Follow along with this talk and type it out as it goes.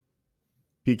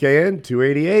PKN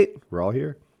 288. We're all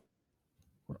here.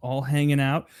 We're all hanging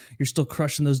out. You're still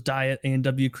crushing those diet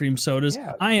A&W cream sodas.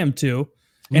 Yeah. I am too.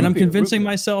 And I'm convincing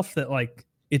myself that like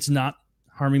it's not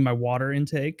harming my water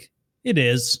intake. It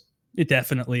is. It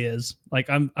definitely is. Like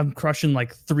I'm crushing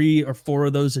like 3 or 4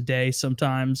 of those a day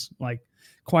sometimes. Like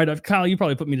Kyle, you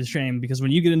probably put me to shame because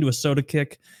when you get into a soda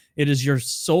kick, it is your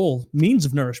sole means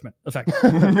of nourishment, effectively.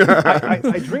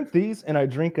 I drink these, and I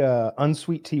drink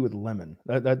unsweet tea with lemon.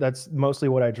 That's mostly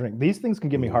what I drink. These things can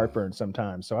give me heartburn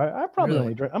sometimes, so I probably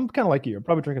only drink. I'm kind of like you. I'm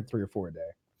probably drinking 3 or 4 a day.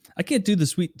 I can't do the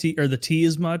sweet tea or the tea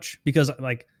as much because I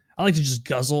like to just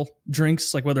guzzle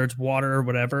drinks, like whether it's water or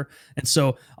whatever, and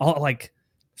so I'll like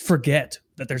forget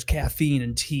that there's caffeine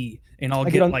in tea, and I'll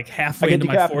get like halfway into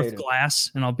my 4th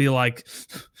glass, and I'll be like,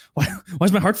 why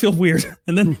does my heart feel weird?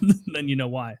 And then you know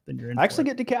why. Then you're in. I actually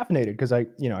get decaffeinated because I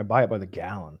buy it by the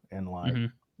gallon, and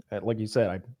like you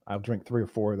said, I'll drink 3 or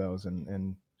 4 of those,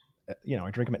 and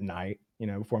I drink them at night,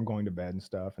 before I'm going to bed and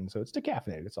stuff, and so it's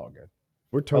decaffeinated. It's all good.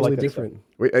 We're totally different.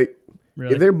 Wait,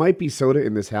 really? There might be soda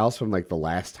in this house from like the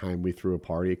last time we threw a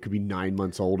party. It could be 9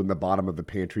 months old in the bottom of the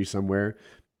pantry somewhere.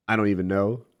 I don't even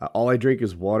know. All I drink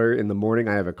is water. In the morning,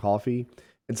 I have a coffee.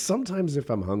 And sometimes if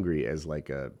I'm hungry, if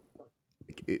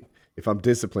I'm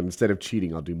disciplined, instead of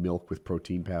cheating, I'll do milk with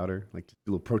protein powder, like just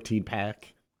a little protein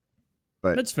pack.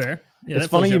 But that's fair. Yeah, it's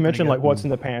funny you mentioned like what's in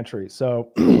the pantry.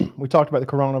 So we talked about the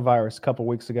coronavirus a couple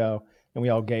weeks ago, and we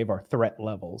all gave our threat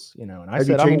levels, and I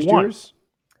said I'm a 1. Yours?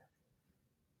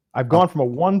 I've gone from a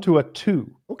 1 to a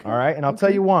 2. Okay. All right. And I'll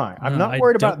tell you why. I'm not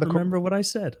worried about the. Remember what I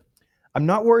said. I'm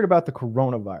not worried about the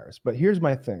coronavirus, but here's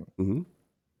my thing. Mm-hmm.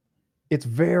 It's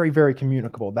very, very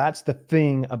communicable. That's the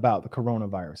thing about the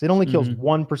coronavirus. It only kills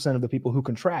 1% of the people who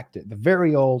contract it. The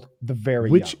very old, the very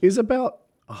Which young. is about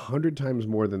 100 times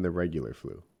more than the regular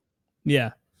flu.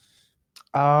 Yeah.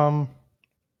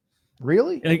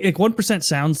 Really? Like 1%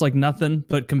 sounds like nothing,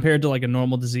 but compared to like a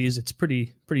normal disease, it's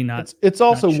pretty not. It's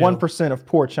also 1% of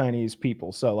poor Chinese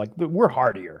people, so like we're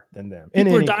hardier than them.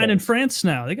 People are dying in France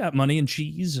now. They got money and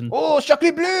cheese and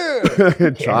chocolat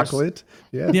bleu, chocolate,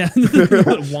 yeah,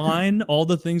 wine, all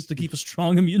the things to keep a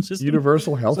strong immune system.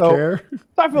 Universal health care. So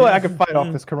I feel like I could fight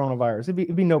off this coronavirus.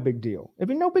 It'd be no big deal. It'd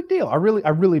be no big deal. I really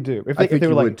do. I think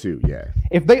you would too. Yeah.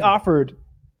 If they offered,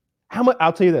 how much?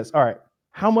 I'll tell you this. All right.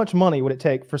 How much money would it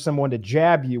take for someone to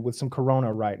jab you with some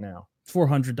corona right now?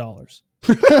 $400.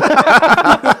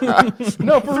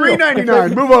 No, for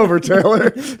 $3.99. Move over,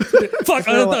 Taylor. Fuck,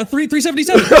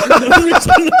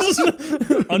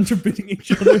 $3.77. Underbidding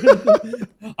each other.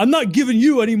 I'm not giving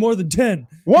you any more than 10.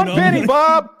 One penny,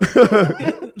 Bob.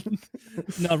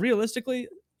 No, realistically,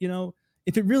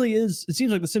 if it really is, it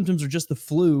seems like the symptoms are just the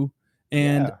flu.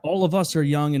 And all of us are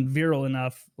young and virile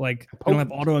enough. Like, we don't have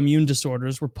autoimmune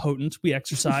disorders. We're potent. We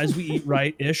exercise. We eat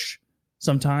right-ish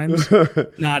sometimes.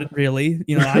 Not really.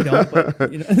 I don't. But,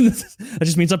 that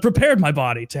just means I've prepared my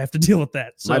body to have to deal with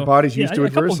that. So, my body's used to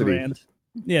adversity.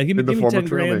 Yeah, give me 10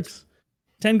 grand.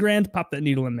 10 grand, pop that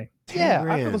needle in me. Yeah,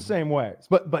 I feel the same way.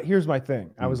 But here's my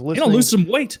thing. I was listening. You don't lose some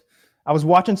weight. I was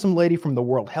watching some lady from the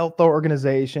World Health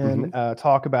Organization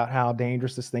talk about how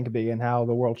dangerous this thing could be and how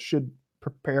the world should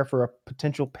prepare for a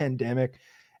potential pandemic,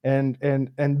 and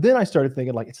then I started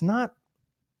thinking like it's not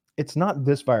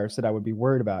this virus that I would be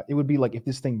worried about. It would be like if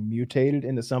this thing mutated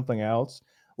into something else,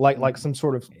 like some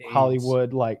sort of AIDS.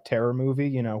 Hollywood like terror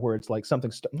movie, where it's like something.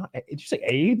 Did you say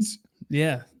AIDS?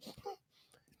 Yeah,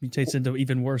 mutates into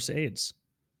even worse AIDS.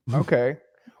 Okay,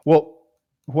 well,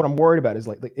 what I'm worried about is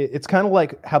like it's kind of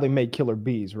like how they made killer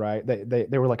bees, right? They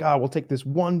were like, we'll take this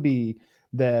one bee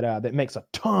that makes a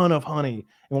ton of honey,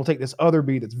 and we'll take this other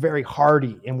bee that's very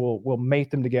hardy, and we'll mate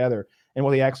them together. And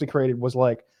what they actually created was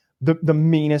like the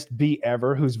meanest bee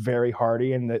ever, who's very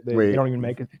hardy, and they don't even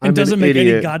make it. It doesn't make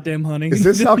any goddamn honey. Is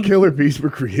this how killer bees were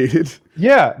created?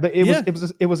 Yeah,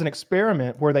 it was an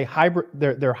experiment where they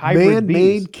they're hybrid man-made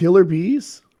bees. Killer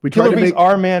bees. Killer bees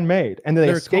are man-made, and they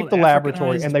escaped the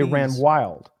laboratory and they ran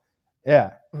wild.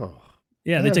 Yeah. Oh.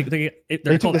 Yeah, they took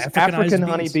this African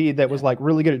honeybee that was like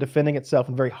really good at defending itself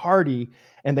and very hardy,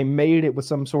 and they mated it with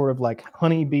some sort of like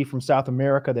honeybee from South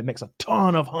America that makes a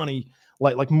ton of honey,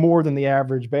 like more than the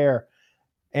average bear.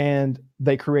 And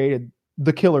they created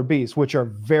the killer bees, which are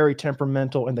very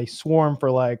temperamental, and they swarm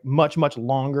for like much, much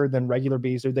longer than regular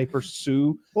bees. They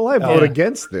pursue. Well, I vote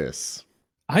against this.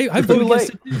 I vote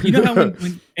against it. You know how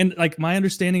and like my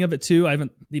understanding of it too, I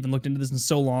haven't even looked into this in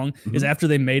so long, is after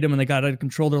they made them and they got out of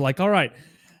control, they're like, all right,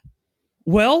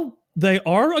 well, they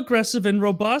are aggressive and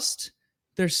robust,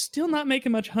 they're still not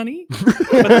making much honey,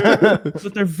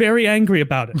 but they're very angry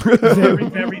about it. Very,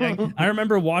 very angry. I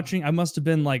remember watching, I must have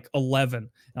been like 11. And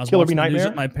I was Killer Bee watching the news Nightmare?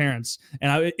 with my parents.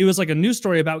 And it was like a news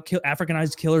story about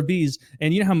Africanized killer bees.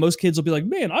 And you know how most kids will be like,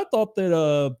 man, I thought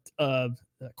that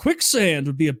quicksand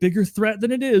would be a bigger threat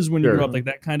than it is when you grow up, like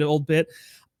that kind of old bit.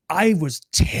 I was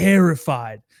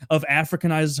terrified of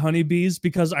Africanized honeybees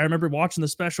because I remember watching the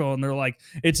special and they're like,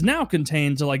 it's now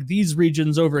contained to like these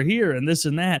regions over here and this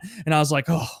and that. And I was like,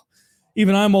 oh,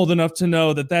 even I'm old enough to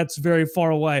know that that's very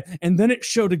far away. And then it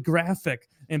showed a graphic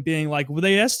and being like, well,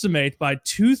 they estimate by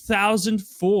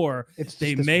 2004,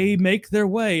 they may make their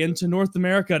way into North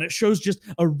America. And it shows just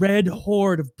a red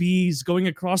horde of bees going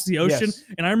across the ocean. Yes.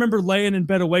 And I remember laying in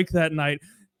bed awake that night,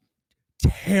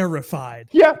 terrified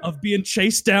of being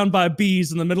chased down by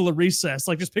bees in the middle of recess.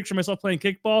 Like, just picture myself playing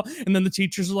kickball, and then the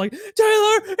teachers are like,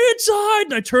 Taylor, inside!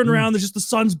 And I turn around, there's just the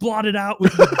sun's blotted out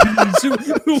with bees who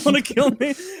want to kill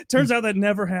me. Turns out that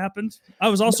never happened. I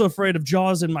was also afraid of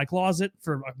Jaws in my closet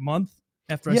for a month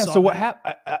after I saw so what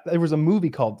happened, there was a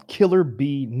movie called Killer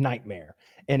Bee Nightmare.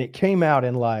 And it came out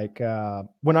in like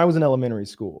when I was in elementary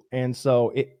school, and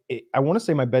so I want to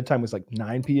say my bedtime was like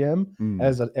 9 p.m.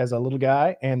 as a little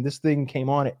guy, and this thing came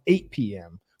on at 8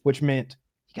 p.m., which meant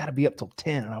you got to be up till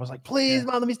 10. And I was like, please,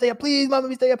 Mom, let me stay up. Please, Mom, let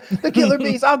me stay up. The killer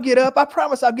bees, I'll get up. I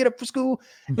promise I'll get up for school.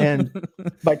 And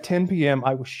by 10 p.m.,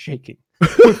 I was shaking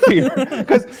with fear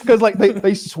because like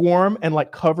they swarm and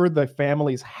like cover the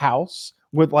family's house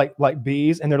with like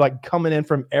bees, and they're like coming in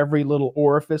from every little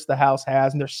orifice the house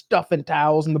has, and they're stuffing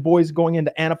towels, and the boys going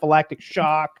into anaphylactic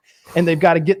shock, and they've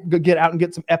got to get out and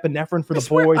get some epinephrine for the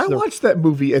boys. I watched that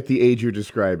movie at the age you're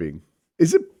describing.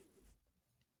 Is it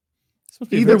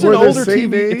either it's an older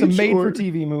TV? It's a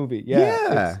made-for-TV movie.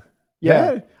 Yeah.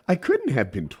 I couldn't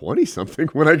have been 20-something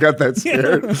when I got that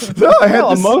scared. No, I had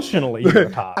emotionally.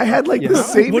 I had like the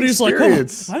same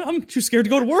experience. Like, I'm too scared to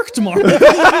go to work tomorrow.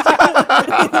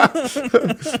 I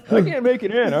can't make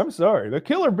it in. I'm sorry. The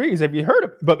killer bees. Have you heard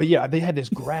of? But yeah, they had this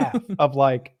graph of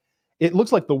like, it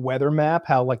looks like the weather map,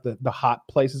 how like the hot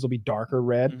places will be darker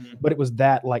red, but it was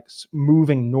that like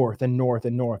moving north and north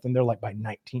and north. And they're like, by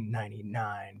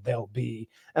 1999, they'll be,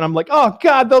 and I'm like, oh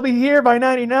God, they'll be here by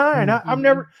 99. I'm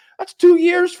never, that's 2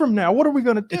 years from now. What are we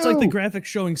going to do? It's like the graphic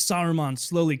showing Saruman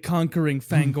slowly conquering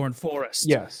Fangorn Forest.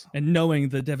 Yes. And knowing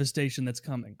the devastation that's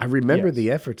coming. I remember the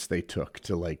efforts they took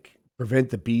to like prevent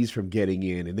the bees from getting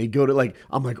in. And they go to like,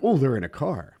 I'm like, oh, they're in a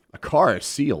car. A car is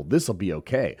sealed. This will be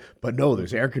okay. But no,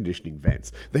 there's air conditioning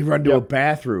vents. They run to a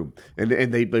bathroom and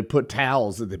they put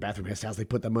towels. The bathroom has towels. They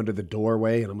put them under the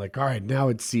doorway. And I'm like, all right, now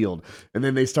it's sealed. And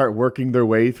then they start working their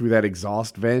way through that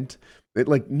exhaust vent.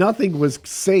 Like nothing was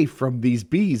safe from these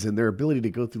bees and their ability to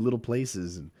go through little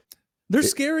places. And they're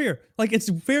scarier. Like, it's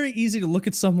very easy to look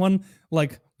at someone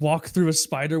like walk through a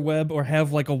spider web or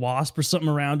have like a wasp or something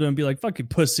around them and be like, fucking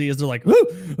pussy, as they're like, ooh,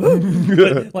 ooh.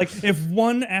 But, like, if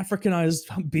one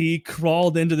Africanized bee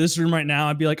crawled into this room right now,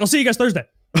 I'd be like, I'll see you guys Thursday.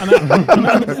 I'm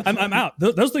out. I'm out.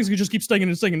 Those things can just keep stinging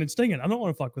and stinging and stinging. I don't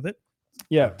want to fuck with it.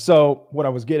 Yeah. So what I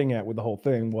was getting at with the whole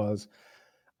thing was,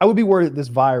 I would be worried that this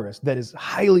virus that is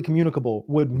highly communicable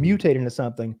would mutate into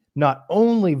something not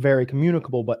only very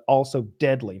communicable, but also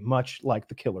deadly, much like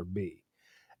the killer bee.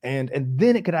 And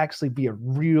then it could actually be a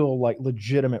real, like,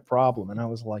 legitimate problem. And I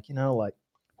was like, like,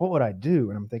 what would I do?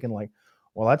 And I'm thinking like,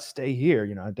 well, I'd stay here.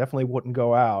 I definitely wouldn't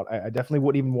go out. I definitely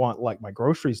wouldn't even want like my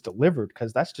groceries delivered,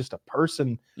 because that's just a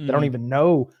person that I don't even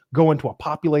know going to a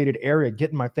populated area,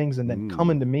 getting my things, and then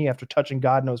coming to me after touching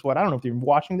God knows what. I don't know if they're even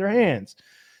washing their hands.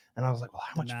 And I was like, well,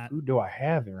 how much food do I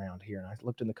have around here? And I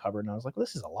looked in the cupboard and I was like, well,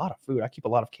 this is a lot of food. I keep a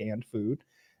lot of canned food.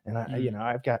 And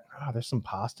I've got, there's some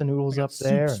pasta noodles up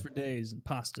there. Soups for days and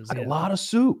pastas. Like a lot of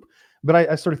soup. But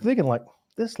I started thinking like,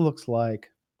 this looks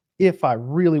like, if I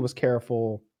really was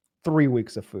careful, 3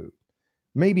 weeks of food,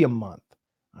 maybe a month.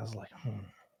 I was like,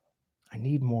 I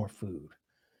need more food.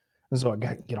 And so I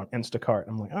get on Instacart.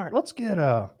 I'm like, all right, let's get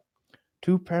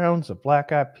 2 pounds of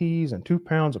black-eyed peas and 2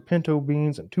 pounds of pinto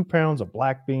beans and 2 pounds of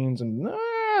black beans and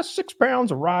 6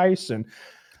 pounds of rice. And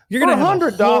you're going to have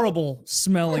a horrible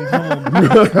smelling home.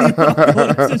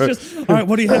 It's just, all right,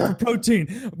 what do you have for protein?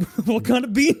 What kind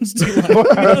of beans do you like?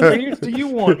 What kind of beans do you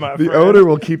want, my friend? The owner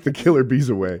will keep the killer bees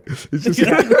away. It's just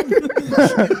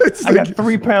I got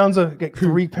 3 pounds of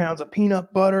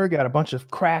peanut butter, got a bunch of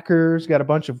crackers, got a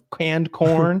bunch of canned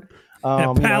corn.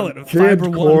 And a pallet of Fiber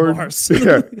One bars.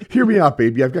 Yeah, hear me out,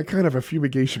 baby. I've got kind of a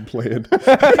fumigation plan.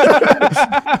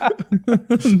 The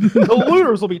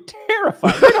looters will be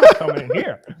terrified. They're not coming in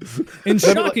here. In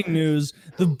shocking news,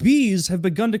 the bees have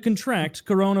begun to contract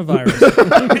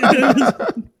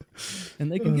coronavirus.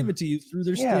 and they can give it to you through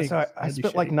their Yeah, steak. so I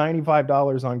spent like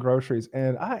 $95 on groceries,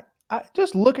 and I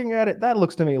just looking at it, that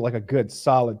looks to me like a good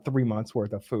solid 3 months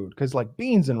worth of food, because like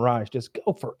beans and rice just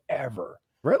go forever.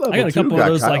 Red I Level got a 2 couple of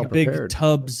those Kyle like big prepared.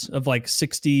 tubs of like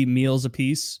 60 meals a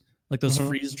piece, like those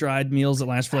freeze dried meals that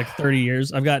last for like 30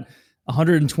 years. I've got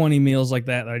 120 meals like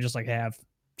that I just like have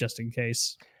just in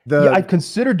case. Yeah, I'd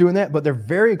consider doing that, but they're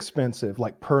very expensive,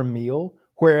 like per meal.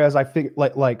 Whereas I figure,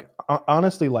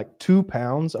 honestly, like 2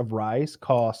 pounds of rice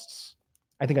costs,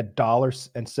 I think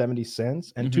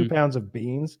 $1.70, and 2 pounds of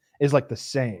beans is like the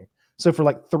same. So for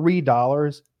like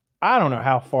 $3, I don't know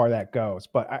how far that goes,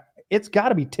 but it's got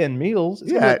to be 10 meals.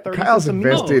 It's Yeah, like Kyle's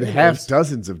invested half is.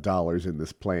 dozens of dollars in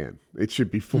this plan. It should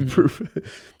be foolproof.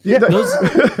 Yeah,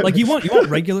 like you want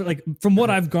regular, like from what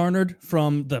I've garnered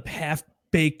from the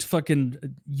half-baked fucking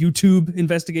YouTube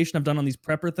investigation I've done on these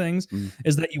prepper things,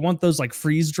 is that you want those like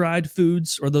freeze-dried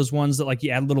foods, or those ones that like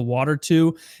you add a little water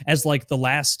to as like the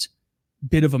last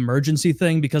bit of emergency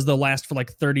thing, because they'll last for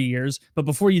like 30 years. But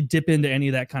before you dip into any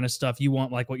of that kind of stuff, you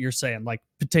want like what you're saying, like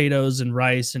potatoes and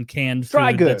rice and canned food.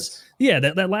 Dry goods.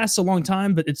 That lasts a long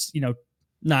time, but it's,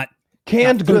 not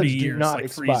canned not 30 goods years, do not like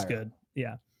expire. freeze good.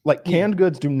 Yeah. Like canned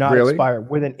goods do not expire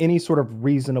within any sort of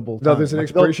reasonable time. No, there's an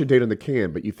expiration date on the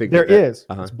can, but you think there is.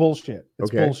 Uh-huh. It's bullshit.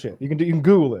 It's bullshit. You can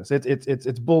Google this.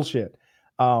 It's bullshit.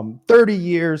 30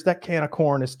 years, that can of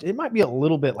corn it might be a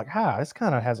little bit like, this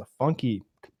kind of has a funky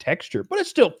texture, but it's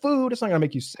still food. It's not gonna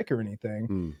make you sick or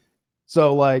anything.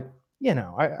 So like,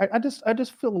 I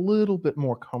just feel a little bit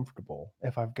more comfortable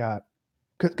if I've got,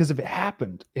 because if it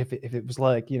happened, if it was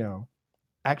like,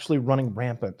 actually running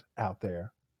rampant out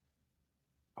there,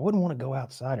 I wouldn't want to go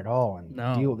outside at all and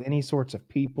deal with any sorts of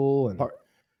people. And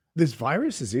this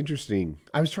virus is interesting.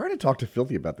 I was trying to talk to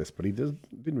Filthy about this, but he didn't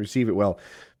receive it well.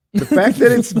 The fact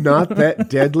that it's not that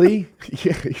deadly,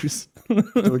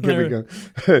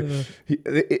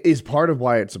 is part of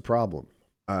why it's a problem.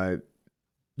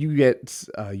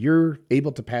 You're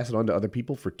able to pass it on to other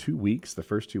people for 2 weeks, the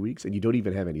first 2 weeks, and you don't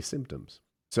even have any symptoms.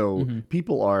 So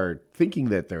people are thinking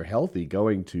that they're healthy,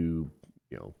 going to,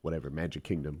 whatever, Magic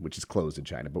Kingdom, which is closed in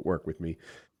China, but work with me.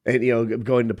 And,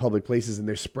 going to public places, and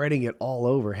they're spreading it all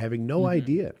over, having no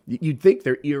idea. You'd think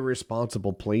they're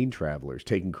irresponsible plane travelers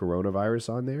taking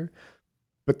coronavirus on there,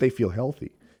 but they feel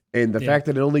healthy. And the fact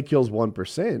that it only kills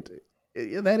 1%,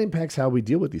 that impacts how we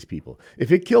deal with these people.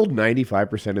 If it killed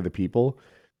 95% of the people,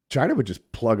 China would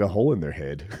just plug a hole in their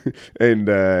head and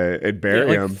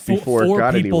bury them before it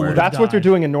got anywhere. That's what they're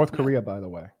doing in North Korea, by the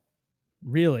way.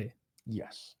 Really?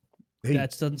 Yes. Hey,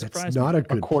 that doesn't surprise me. Not a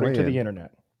good according to the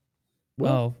internet.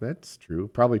 Well, that's true.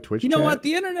 Probably Twitch. You know what?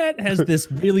 The internet has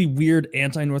this really weird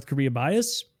anti-North Korea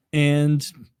bias, and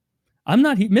I'm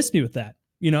not. He missed me with that.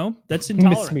 That's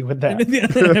intolerant. Missed me with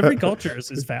that. Every culture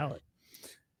is valid.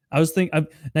 I was thinking.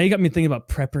 Now you got me thinking about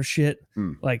prepper shit.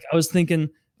 Like I was thinking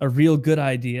a real good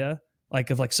idea, like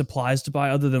of like supplies to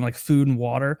buy other than like food and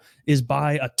water, is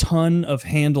buy a ton of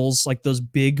handles, like those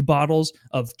big bottles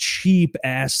of cheap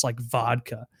ass like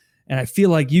vodka. And I feel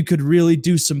like you could really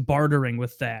do some bartering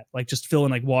with that, like just filling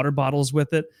like water bottles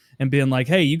with it and being like,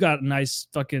 hey, you got a nice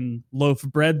fucking loaf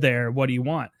of bread there. What do you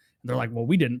want? And they're like, well,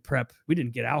 we didn't prep. We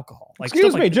didn't get alcohol. Like,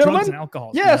 excuse me, gentlemen. And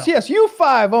alcohol. Yes, you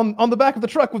five on the back of the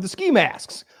truck with the ski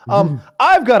masks.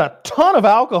 I've got a ton of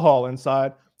alcohol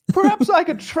inside. Perhaps I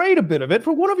could trade a bit of it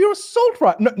for one of your assault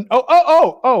rifles. No,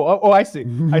 oh, I see.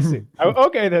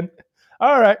 Okay, then.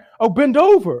 All right. Oh, bend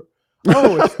over.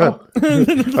 I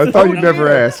thought you'd never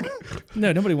ask.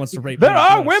 No, nobody wants to rape. There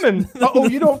are women.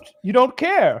 You don't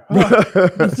care.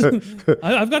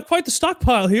 I've got quite the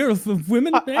stockpile here of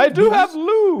women. I do have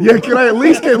lube. Yeah, can I at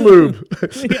least get lube?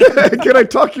 Can I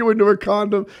tuck you into a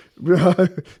condom?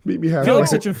 Meet me halfway. I feel like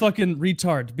such a fucking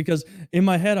retard, because in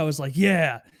my head I was like,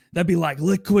 yeah, that'd be like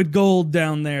liquid gold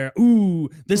down there. Ooh,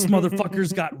 this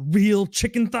motherfucker's got real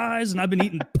chicken thighs, and I've been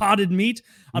eating potted meat.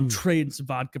 I'm trading some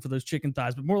vodka for those chicken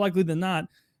thighs, but more likely than not,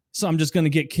 so I'm just going to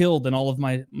get killed, and all of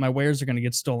my wares are going to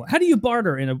get stolen. How do you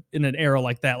barter in an era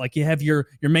like that? Like you have your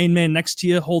main man next to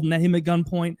you holding him at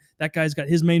gunpoint. That guy's got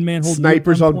his main man holding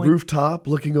snipers on rooftop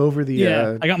looking over the.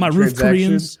 I got my roof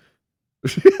Koreans.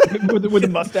 with the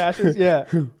mustaches, yeah.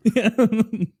 I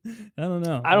don't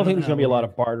know. I don't think there's gonna be a lot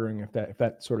of bartering if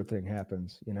that sort of thing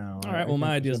happens. All right. Well,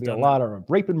 my idea is a lot of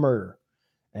rape and murder,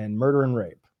 and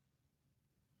rape.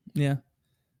 Yeah.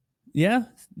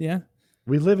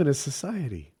 We live in a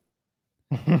society.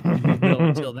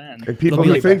 Until then, and people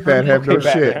who think that have no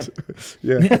shit.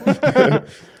 Yeah.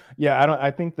 Yeah, I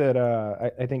think that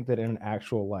in an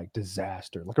actual like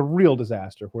disaster, like a real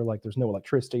disaster, where like there's no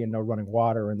electricity and no running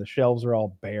water and the shelves are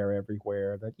all bare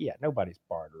everywhere, that nobody's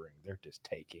bartering. They're just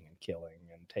taking and killing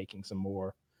and taking some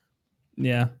more.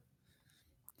 Yeah.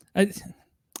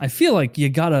 I feel like you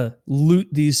gotta loot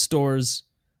these stores.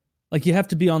 Like you have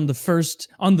to be on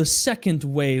the second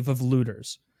wave of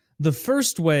looters. The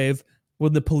first wave,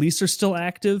 when the police are still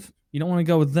active, you don't want to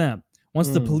go with them. Once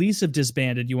the police have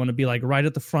disbanded, you want to be like right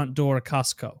at the front door of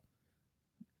Costco.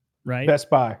 Right? Best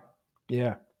Buy.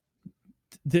 Yeah.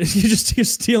 You're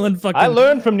stealing fucking. I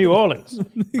learned from New Orleans.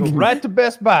 Go right to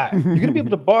Best Buy. You're gonna be able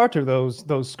to barter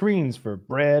those screens for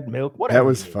bread, milk, whatever. That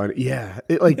was funny. Yeah,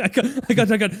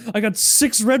 I got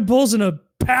 6 Red Bulls and a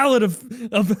pallet of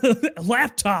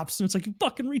laptops, and it's like, you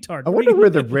fucking retard. I wonder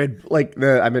where the red, I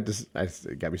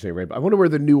got me saying red, but I wonder where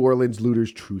the New Orleans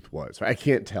looters' truth was. Right? I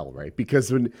can't tell, right?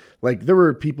 Because when there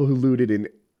were people who looted in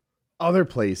other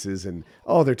places, and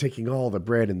they're taking all the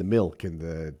bread and the milk and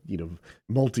the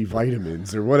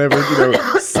multivitamins or whatever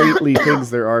saintly things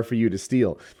there are for you to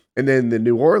steal. And then the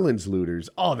New Orleans looters,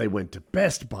 they went to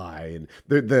Best Buy, and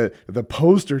the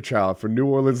poster child for New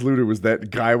Orleans looter was that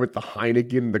guy with the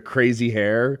Heineken and the crazy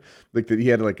hair, he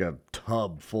had like a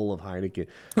tub full of Heineken.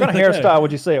 What kind of hairstyle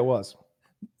would you say it was?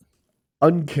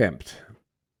 Unkempt.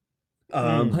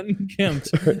 Unkempt.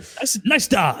 Nice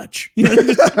dodge. But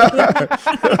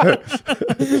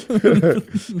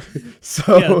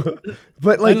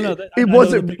it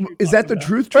wasn't. Is that the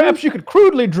truth? Perhaps you could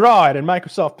crudely draw it in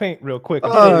Microsoft Paint real quick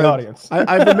and show the audience.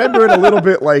 I remember it a little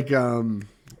bit like Krusty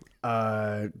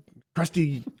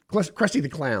the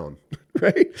Clown,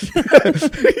 right?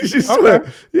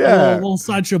 A little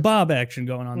Sideshow Bob action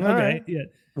going on. Okay, right. Yeah.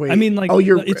 Wait, I mean,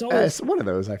 it's always one of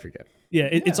those. I forget. Yeah,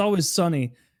 It's Always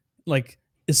Sunny. Like,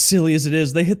 as silly as it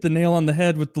is, they hit the nail on the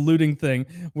head with the looting thing,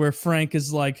 where Frank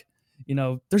is like,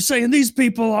 they're saying these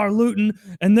people are looting,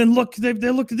 and then look, they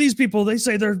look at these people, they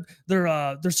say they're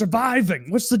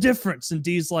surviving. What's the difference? And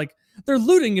Dee's like, they're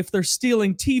looting if they're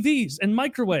stealing TVs and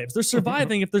microwaves. They're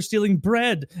surviving if they're stealing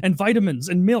bread and vitamins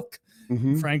and milk.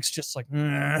 Mm-hmm. Frank's just like,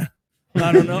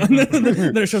 I don't know. And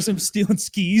then it shows him stealing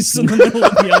skis in the middle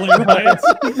of the LA riots.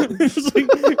 It's like,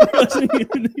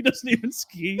 he doesn't even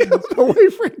ski. The way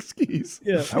Frank skis.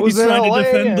 Yeah, he's trying to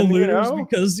defend the looters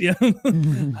because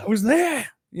I was there.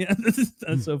 Yeah,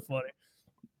 that's so funny.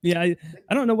 Yeah, I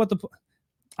don't know what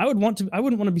I wouldn't want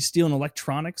to be stealing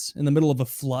electronics in the middle of a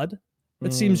flood.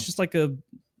 That seems just like a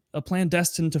plan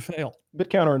destined to fail. A bit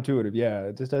counterintuitive, yeah.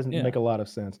 It just doesn't make a lot of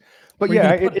sense. But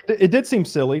it did seem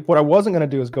silly. What I wasn't going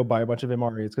to do is go buy a bunch of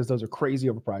MREs because those are crazy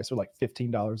overpriced. They're like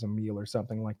 $15 a meal or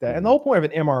something like that. And the whole point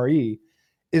of an MRE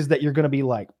is that you're going to be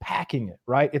like packing it,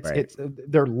 right?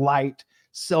 They're light,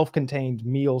 self-contained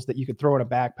meals that you could throw in a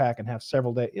backpack and have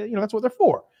several days. That's what they're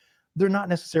for. They're not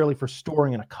necessarily for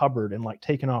storing in a cupboard and like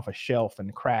taking off a shelf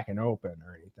and cracking open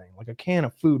or anything. Like a can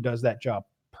of food does that job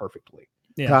perfectly.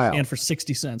 Yeah, Kyle, and for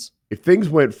 60 cents. If things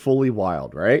went fully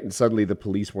wild, right, and suddenly the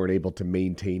police weren't able to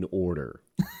maintain order,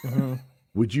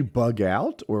 would you bug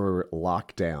out or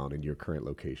lock down in your current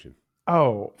location?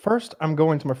 Oh, first I'm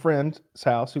going to my friend's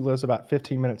house who lives about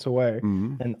 15 minutes away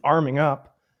and arming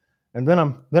up, and then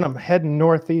I'm heading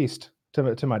northeast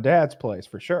to my dad's place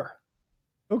for sure.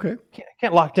 Okay,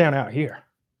 can't lock down out here.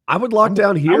 I would lock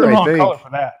down here. I'm the I think. Color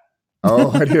for that.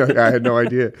 Oh, I had no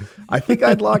idea. I think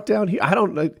I'd lock down here. I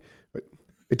don't know.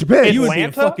 It depends. You would be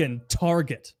a fucking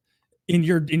target in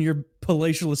your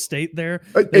palatial estate there.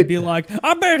 They'd be like,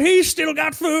 I bet he's still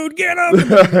got food. Get him.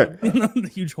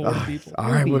 The huge horde of people. All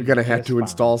right, we're going to have to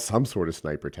install some sort of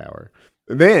sniper tower.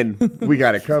 And then we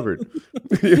got it covered.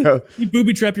 You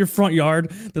booby trap your front yard.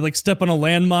 They like step on a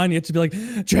landmine. You have to be like,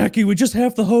 Jackie, we just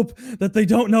have to hope that they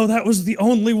don't know that was the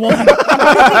only one.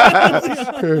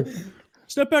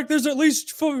 Step back, there's at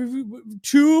least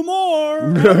 2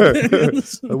 more.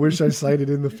 I wish I sighted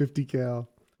in the 50 cal.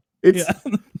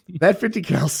 That 50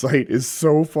 cal sight is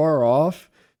so far off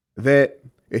that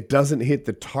it doesn't hit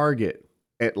the target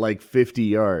at like 50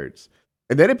 yards.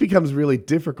 And then it becomes really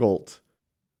difficult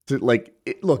to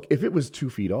look, if it was 2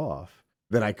 feet off,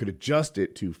 then I could adjust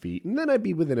it 2 feet and then I'd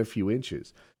be within a few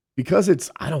inches. Because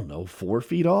it's, 4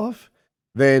 feet off,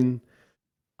 then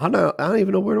I don't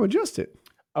even know where to adjust it.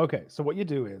 Okay, so what you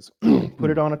do is put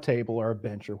it on a table or a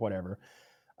bench or whatever,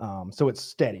 so it's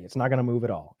steady. It's not going to move at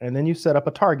all. And then you set up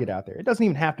a target out there. It doesn't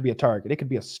even have to be a target. It could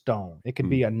be a stone. It could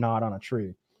be a knot on a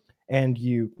tree. And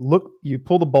you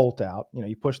pull the bolt out.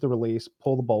 You push the release,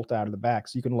 pull the bolt out of the back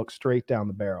so you can look straight down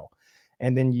the barrel.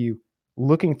 And then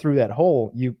looking through that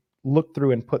hole, you look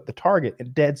through and put the target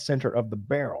in dead center of the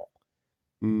barrel.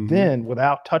 Then,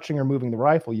 without touching or moving the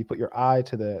rifle, you put your eye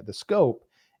to the scope,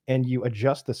 and you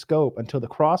adjust the scope until the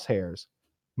crosshairs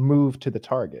move to the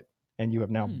target, and you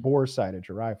have now bore sighted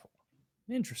your rifle.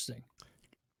 Interesting.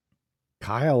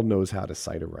 Kyle knows how to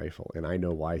sight a rifle, and I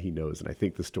know why he knows, and I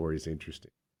think the story is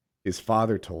interesting. his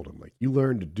father told him, like, you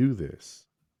learn to do this.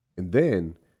 And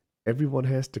then everyone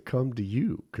has to come to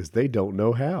you because they don't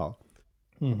know how.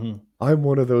 Mm-hmm. I'm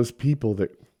one of those people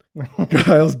that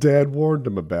Kyle's dad warned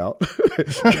him about.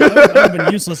 I've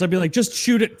been useless. I'd be like, just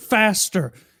shoot it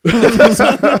faster.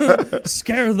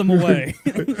 Scare them away.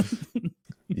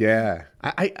 Yeah.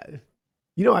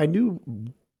 I knew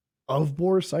of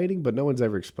boar sighting, but no one's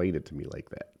ever explained it to me like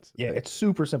that. So Yeah, it's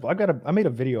super simple. I made a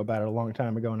video about it a long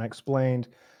time ago, and I explained.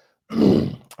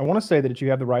 I want to say that if you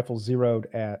have the rifle zeroed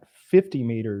at 50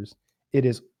 meters, it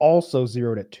is also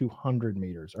zeroed at 200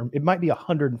 meters, or it might be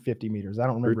 150 meters. I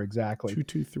don't remember exactly.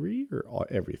 223 or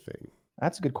everything?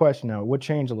 That's a good question. Now it would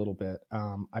change a little bit.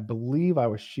 I believe I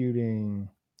was shooting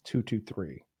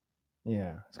 223.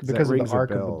 Yeah, it's because of the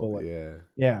arc of the bullet.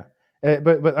 Yeah.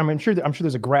 But I'm sure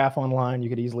there's a graph online you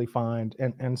could easily find,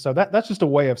 and so that's just a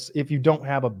way of, if you don't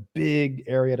have a big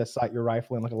area to sight your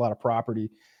rifle in, like a lot of property.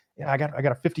 Yeah, I got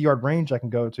a 50-yard range I can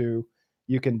go to.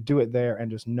 You can do it there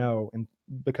and just know, and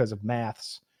because of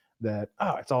maths, that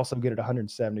it's also good at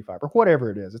 175 or whatever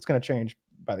it is. It's going to change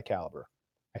by the caliber,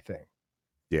 I think.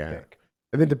 Yeah.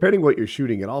 And then depending what you're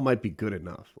shooting, it all might be good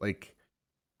enough. Like,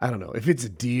 I don't know, if it's a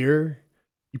deer,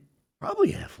 you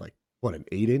probably have like an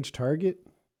 8-inch target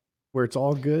where it's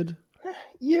all good.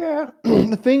 Yeah.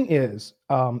 The thing is,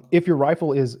 if your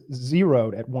rifle is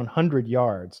zeroed at 100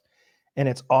 yards and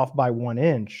it's off by 1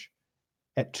 inch,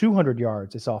 at 200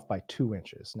 yards, it's off by 2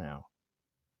 inches now.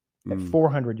 At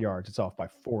 400 yards, it's off by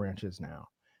 4 inches now.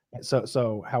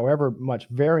 So however much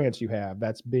variance you have,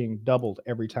 that's being doubled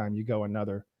every time you go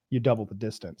you double the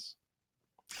distance.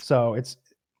 So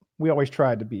we always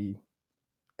tried to be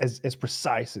as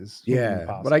precise as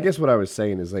possible. But I guess what I was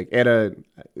saying is, like,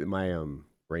 my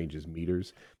range is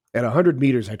meters. At 100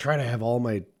 meters, I try to have all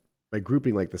my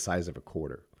grouping like the size of a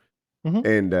quarter. Mm-hmm.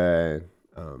 And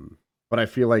but I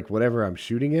feel like whatever I'm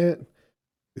shooting at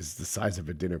is the size of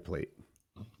a dinner plate,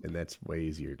 and that's way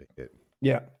easier to hit.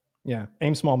 Yeah.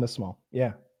 Aim small, miss small.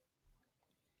 Yeah.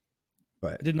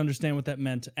 But I didn't understand what that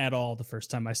meant at all the first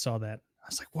time I saw that. I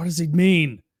was like, what does he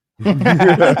mean? And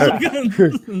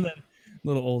then, a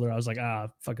little older, I was like,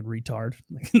 fucking retard.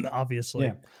 Obviously.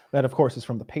 Yeah. That, of course, is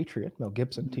from The Patriot, Mel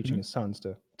Gibson teaching his sons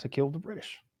to kill the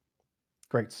British.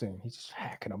 Great scene. He's just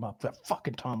hacking them up, that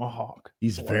fucking tomahawk.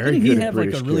 He's very good. Didn't he have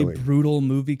like a really killing. brutal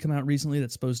movie come out recently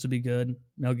that's supposed to be good?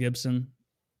 Mel Gibson,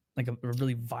 like a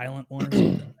really violent one or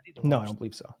something? No, I don't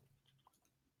believe so.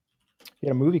 He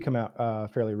had a movie come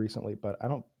out fairly recently, but I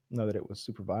don't know that it was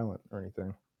super violent or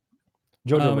anything.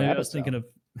 Jojo Rabbit. I was thinking of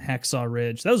Hacksaw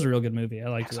Ridge. That was a real good movie. I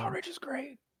liked Hacksaw Ridge is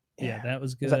great. Yeah, that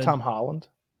was good. Is that Tom Holland?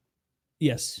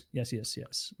 Yes. Is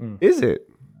it?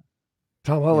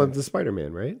 Tom Holland's the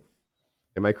Spider-Man, right?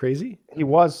 Am I crazy? He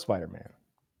was Spider-Man.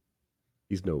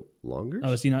 He's no longer?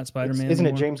 Oh, is he not Spider-Man Isn't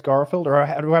anymore? it James Garfield? Or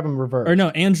do I have him reversed? Or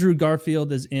no, Andrew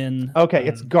Garfield is in... Okay,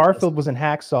 it's Garfield was in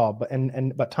Hacksaw,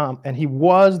 but he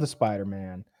was the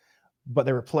Spider-Man, but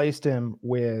they replaced him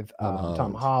with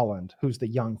Tom Holland, who's the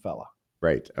young fella.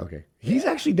 Right, okay. He's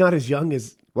actually not as young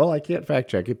as... Well, I can't fact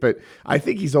check it, but I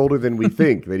think he's older than we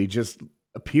think, that he just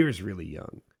appears really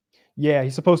young. Yeah,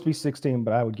 he's supposed to be 16,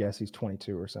 but I would guess he's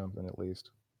 22 or something at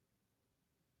least.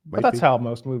 But that's how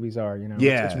most movies are, you know.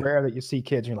 Yeah. It's rare that you see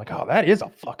kids and you're like, oh, that is a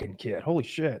fucking kid. Holy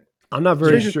shit. I'm not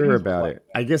very sure about it.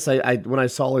 I guess I when I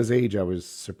saw his age, I was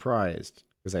surprised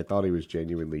because I thought he was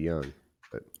genuinely young.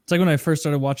 But it's like when I first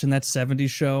started watching that 70s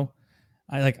show,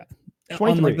 I like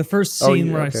 23. on like the first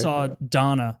scene where I saw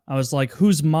Donna, I was like,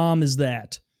 whose mom is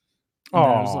that? And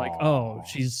I was like, oh,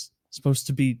 she's supposed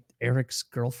to be Eric's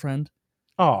girlfriend.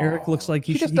 Oh, Eric looks like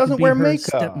he just doesn't wear makeup.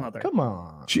 Stepmother. Come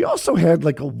on. She also had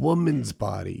like a woman's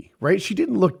body, right? She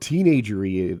didn't look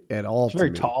teenagery at all. She's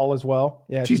very tall as well.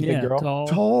 Yeah, she's a big girl.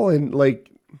 Tall and like,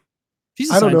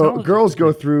 she's I don't know. Girls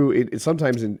go through it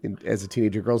sometimes as a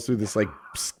teenager. Girls through this like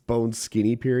bone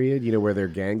skinny period, you know, where they're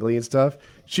gangly and stuff.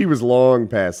 She was long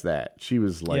past that. She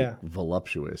was like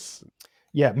voluptuous.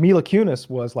 Yeah, Mila Kunis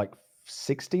was like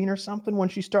 16 or something when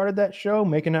she started that show,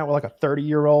 making out with like a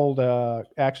 30-year-old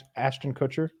Ashton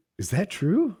Kutcher. Is that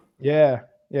true? Yeah.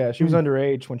 She was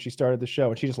underage when she started the show,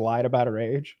 and she just lied about her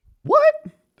age. What?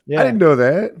 Yeah, I didn't know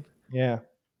that. Yeah,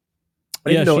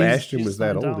 I didn't know Ashton was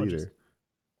that old either.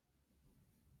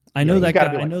 I know that guy.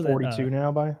 Be like I know 42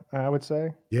 now, I would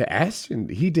say. Yeah, Ashton.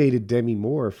 He dated Demi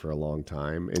Moore for a long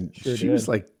time, and she was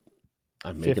like,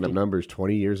 I'm making up numbers,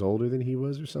 20 years older than he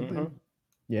was, or something.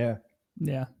 Mm-hmm.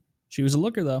 Yeah. She was a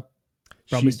looker, though.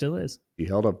 Probably still is. She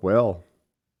held up well.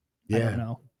 Yeah. I don't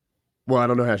know. Well, I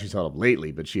don't know how she's held up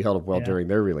lately, but she held up well during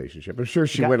their relationship. I'm sure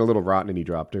she went a little rotten and he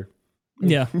dropped her.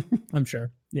 Yeah, I'm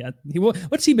sure. Yeah.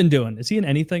 What's he been doing? Is he in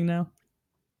anything now?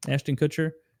 Ashton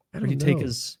Kutcher? Or did he take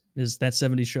his Is that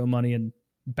 70s show money and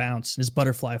Bounce, his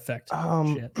butterfly effect.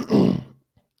 Shit.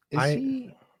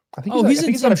 I think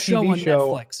he's on a show TV on show.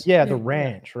 Netflix. Yeah, The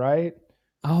Ranch, right?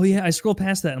 Oh yeah, I scroll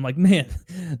past that and I'm like, man,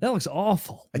 that looks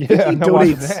awful. I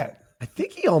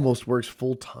think he almost works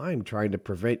full time trying to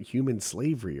prevent human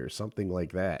slavery or something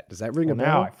like that. Does that ring a bell?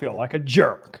 Now I feel like a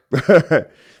jerk.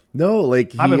 No,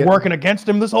 like I've been working against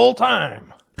him this whole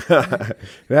time. He's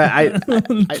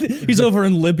over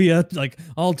in Libya, like,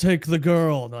 I'll take the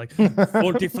girl. And like,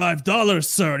 $45,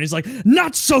 sir. And he's like,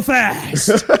 not so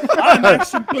fast. I'm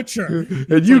Ashton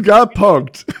Kutcher. And you got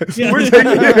punked. Yeah.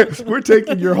 We're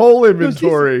taking your whole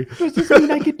inventory. Does this mean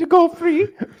I get to go free?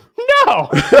 No.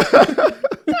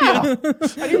 I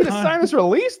need to sign this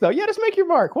release, though. Yeah, just make your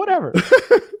mark. Whatever.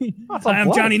 Hi,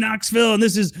 I'm Johnny Knoxville, and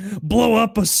this is blow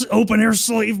up a open air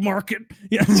slave market.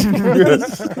 Yeah.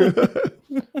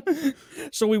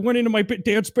 So we went into my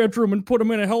dad's bedroom and put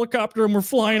him in a helicopter, and we're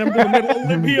flying him to the middle of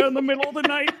Libya in the middle of the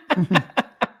night.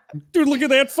 Dude, look at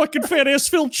that fucking fat ass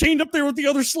Phil chained up there with the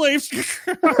other slaves.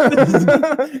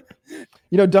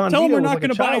 Don Tell him Vito we're not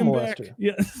going to buy him back.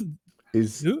 Yeah.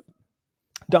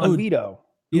 Don Vito.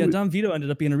 Yeah, Don Vito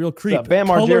ended up being a real creep. Bam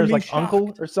Margera's like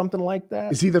uncle or something like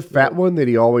that. Is he the fat one that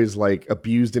he always like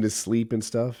abused in his sleep and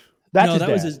stuff? No, that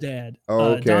was his dad.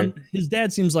 Oh, okay. His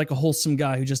dad seems like a wholesome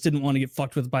guy who just didn't want to get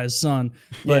fucked with by his son.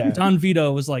 But Don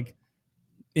Vito was like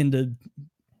into.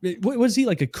 Was he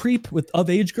like a creep with of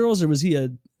age girls, or was he a? I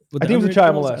think he was a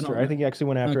child molester. I think he actually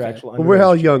went after actual. Well,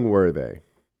 how young were they?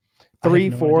 3,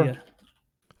 4.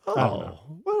 Oh, I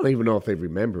don't even know if they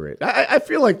remember it. I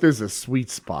feel like there's a sweet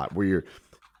spot where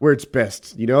it's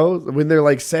best, when they're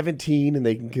like 17 and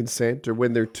they can consent, or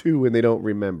when they're 2 and they don't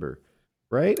remember,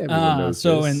 right? Everyone knows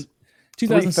so this. In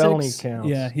 2006,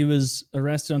 yeah, he was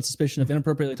arrested on suspicion of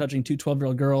inappropriately touching 2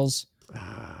 12-year-old girls.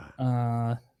 That's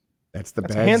a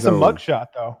handsome mugshot,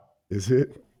 though. Is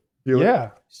it?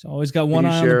 Yeah. He's always got one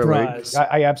eye on the prize.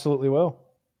 I absolutely will.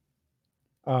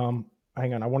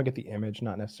 Hang on. I want to get the image,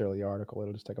 not necessarily the article.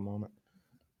 It'll just take a moment.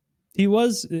 He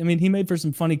made for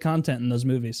some funny content in those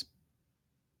movies.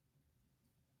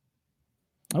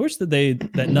 I wish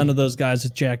that none of those guys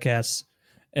at Jackass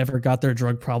ever got their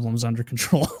drug problems under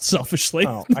control selfishly.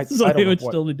 Oh, they would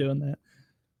still be doing that.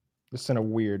 This in a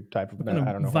weird type of I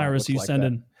don't know virus you send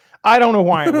in. I don't know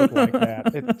why it looked like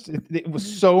that. It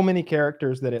was so many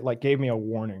characters that it like gave me a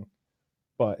warning.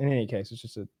 But in any case, it's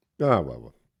just a. Oh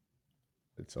well,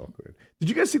 it's all good. Did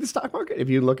you guys see the stock market? Have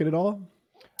you looked at it all?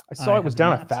 I saw it was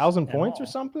down 1,000 points or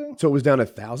something. So it was down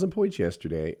 1,000 points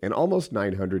yesterday and almost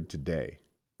 900 today.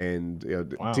 And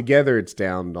together it's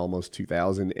down almost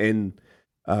 2,000. And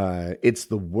it's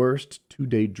the worst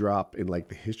 2-day drop in like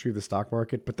the history of the stock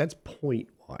market. But that's point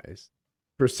wise.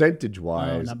 Percentage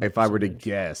wise, if I were to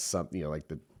guess something, like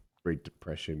the Great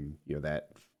Depression,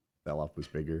 that sell off was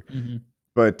bigger. Mm-hmm.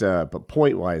 But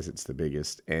point wise, it's the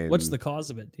biggest. And what's the cause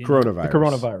of it? Coronavirus. The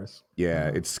coronavirus. Yeah,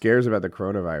 it scares about the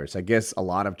coronavirus. I guess a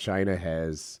lot of China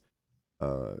has,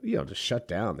 just shut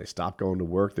down. They stopped going to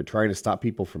work. They're trying to stop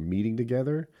people from meeting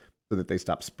together so that they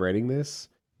stop spreading this,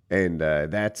 and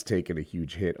that's taken a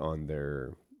huge hit on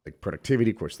their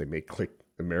productivity. Of course, they make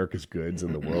America's goods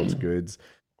and the world's goods,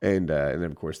 and then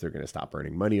of course they're going to stop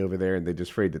earning money over there, and they're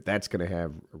just afraid that that's going to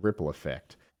have a ripple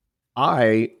effect.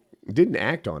 I didn't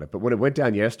act on it, but when it went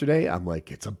down yesterday, I'm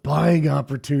like, it's a buying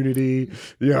opportunity,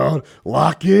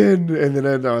 lock in. And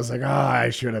then I was like,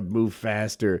 I should have moved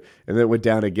faster. And then it went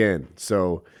down again.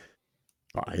 So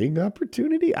buying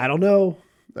opportunity? I don't know.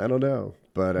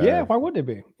 But yeah, why would it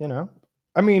be?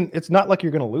 I mean, it's not like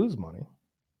you're going to lose money.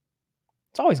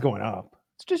 It's always going up.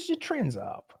 It's just it trends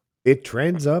up. It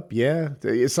trends up, yeah.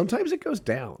 Sometimes it goes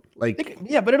down. But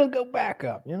it'll go back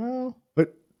up,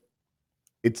 But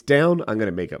it's down. I'm going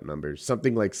to make up numbers.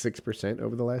 Something like 6%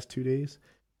 over the last 2 days.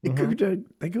 They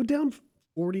go down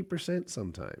 40%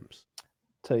 sometimes.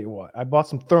 Tell you what, I bought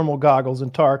some thermal goggles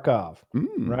in Tarkov,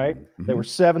 right? Mm-hmm. They were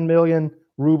 7 million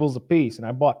rubles a piece, and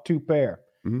I bought 2 pair.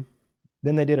 Mm-hmm.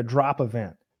 Then they did a drop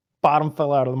event. Bottom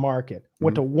fell out of the market.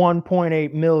 Went to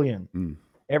 1.8 million. Mm.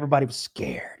 Everybody was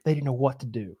scared. They didn't know what to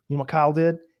do. You know what Kyle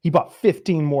did? He bought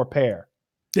 15 more pair.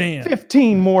 Damn.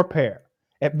 15 more pair.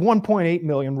 At 1.8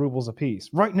 million rubles a piece.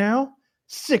 Right now,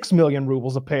 6 million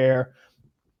rubles a pair.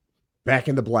 Back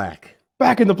in the black.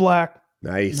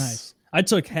 Nice. I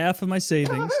took half of my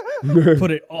savings,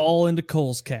 put it all into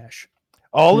Kohl's cash.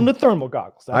 All into thermal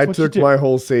goggles. I took my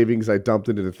whole savings. I dumped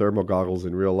into the thermal goggles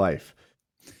in real life.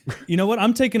 You know what?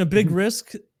 I'm taking a big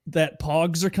risk that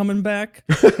Pogs are coming back.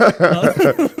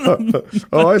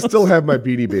 Oh, I still have my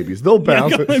Beanie Babies. They'll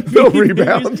bounce. They'll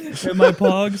rebound. And my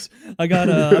Pogs.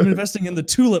 I'm investing in the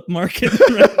tulip market.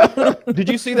 Did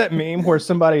you see that meme where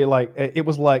somebody like it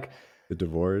was like the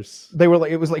divorce? They were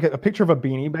like, it was like a picture of a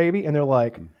Beanie Baby, and they're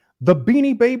like the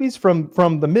Beanie Babies from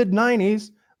the mid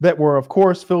 '90s that were, of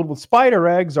course, filled with spider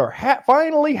eggs are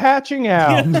finally hatching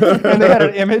out. And they had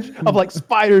an image of like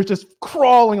spiders just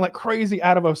crawling like crazy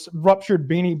out of a ruptured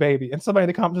Beanie Baby. And somebody in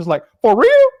the comments was like, for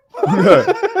real?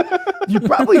 You've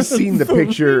probably seen the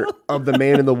picture of the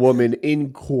man and the woman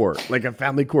in court, like a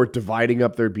family court, dividing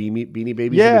up their Beanie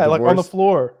Babies. Yeah, like on the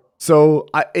floor. So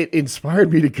it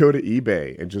inspired me to go to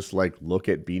eBay and just like look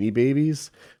at Beanie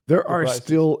Babies. There are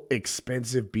still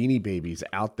expensive Beanie Babies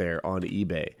out there on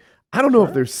eBay. I don't know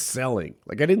if they're selling.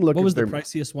 Like I didn't look. What was the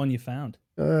priciest one you found?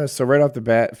 So right off the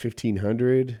bat,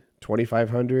 1,500,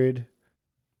 2,500.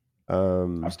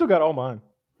 I've still got all mine.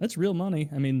 That's real money.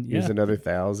 I mean, yeah. Here's another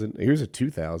 1,000. Here's a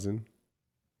 2,000.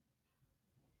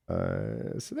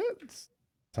 So that's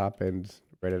top end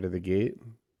right out of the gate.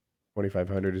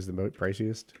 2,500 is the most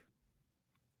priciest.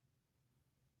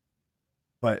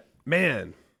 But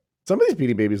man, some of these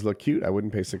Beanie Babies look cute. I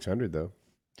wouldn't pay 600 though.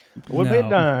 Wouldn't pay a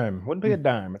dime. Wouldn't pay a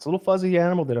dime. It's a little fuzzy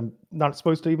animal that I'm not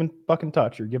supposed to even fucking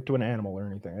touch or give to an animal or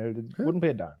anything. It wouldn't pay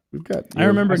a dime. We've got. I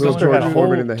remember little going George to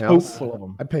Foreman in the house. Full of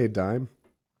them. I'd pay a dime.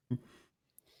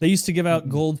 They used to give out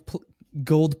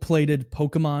gold-plated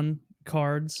Pokemon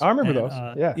cards. I remember those.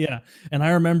 Yeah. And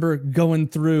I remember going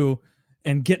through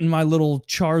and getting my little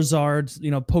Charizard,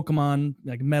 Pokemon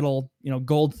like metal,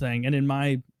 gold thing, and in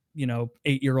my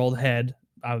 8-year-old head,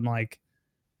 I'm like,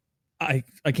 I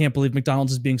can't believe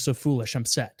McDonald's is being so foolish. I'm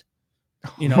set.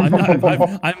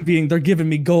 They're giving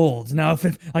me gold. Now,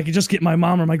 if I could just get my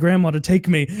mom or my grandma to take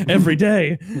me every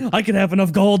day, I could have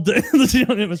enough gold.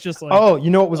 It was just like,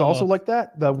 it was also like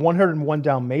that. The 101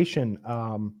 Dalmatian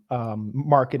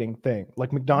marketing thing.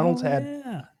 Like McDonald's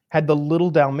had the little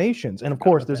Dalmatians. And of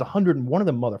course, there's 101 of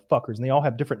them motherfuckers, and they all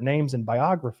have different names and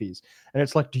biographies. And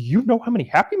it's like, do you know how many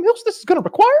Happy Meals this is going to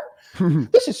require?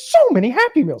 This is so many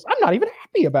Happy Meals. I'm not even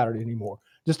happy about it anymore.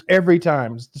 Just every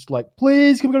time, it's just like,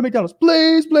 please, can we go to McDonald's?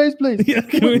 Please, please, please. Yeah,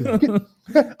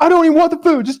 I don't even want the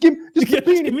food. Just give me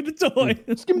the toy.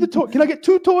 Just give me the toy. Can I get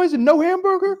 2 toys and no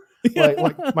hamburger? Yeah.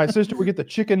 Like my sister would get the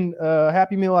chicken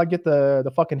Happy Meal. I'd get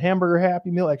the fucking hamburger Happy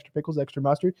Meal, extra pickles, extra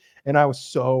mustard. And I was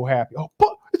so happy. Oh,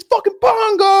 it's fucking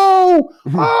Pongo.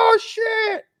 Oh,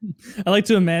 shit. I like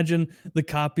to imagine the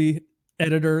copy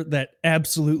editor that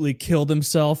absolutely killed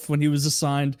himself when he was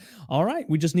assigned, all right,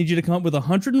 we just need you to come up with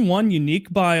 101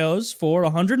 unique bios for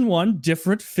 101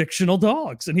 different fictional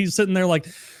dogs. And he's sitting there like,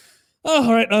 oh,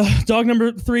 all right, dog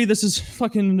number 3, this is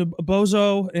fucking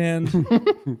Bozo.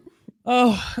 And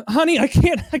oh, honey, I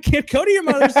can't go to your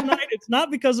mother's tonight. It's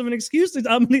not because of an excuse.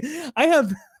 I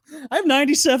have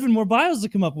 97 more bios to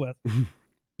come up with.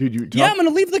 Dude, I'm going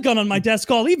to leave the gun on my desk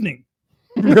all evening.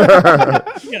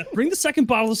 Yeah, bring the second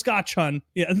bottle of scotch, hon.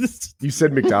 Yeah. You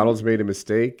said McDonald's made a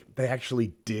mistake. They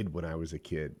actually did when I was a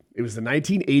kid. It was the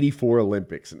 1984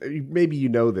 Olympics. And maybe you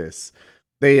know this.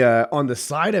 They, on the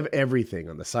side of everything,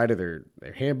 on the side of their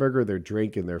hamburger, their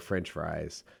drink, and their French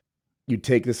fries, you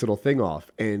take this little thing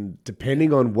off. And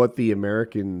depending on what the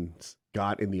Americans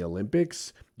got in the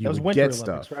Olympics, you would get Olympics,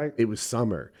 stuff. Right? It was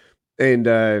summer.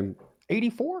 And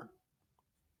 84?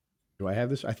 Do I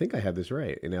have this? I think I have this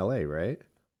right in LA, right?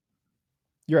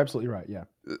 You're absolutely right. Yeah.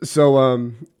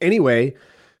 So, anyway,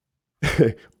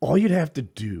 all you'd have to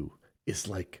do is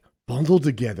like bundle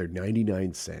together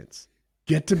 99 cents,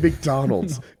 get to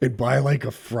McDonald's and buy like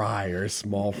a fry or a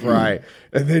small fry.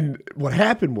 And then what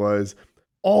happened was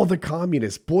all the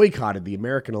communists boycotted the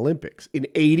American Olympics. In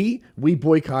 80, we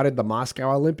boycotted the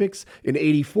Moscow Olympics. In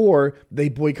 84, they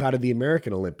boycotted the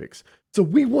American Olympics. So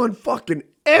we won fucking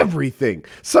everything.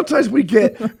 Sometimes we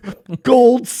get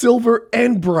gold, silver,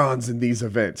 and bronze in these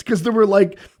events because there were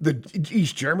like the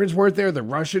East Germans weren't there, the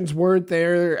Russians weren't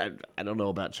there. I don't know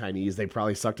about Chinese; they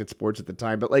probably sucked at sports at the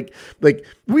time, but like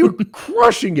we were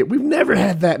crushing it. We've never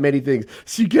had that many things.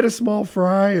 So you get a small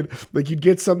fry and like you'd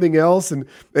get something else, and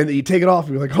you take it off,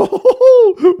 and you're like,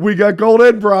 oh, we got gold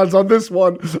and bronze on this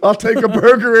one. I'll take a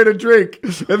burger and a drink,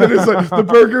 and then it's like the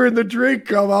burger and the drink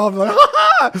come off. Like,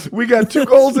 we got 2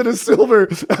 golds and a silver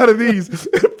out of these.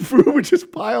 Food would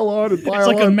just pile on and pile on. It's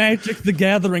like a Magic the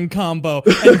Gathering combo.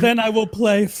 And then I will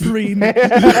play free and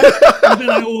then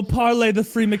I will parlay the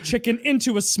free McChicken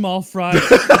into a small fry.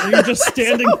 And you're just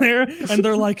standing there and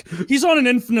they're like, he's on an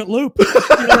infinite loop.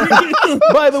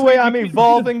 By the way, I'm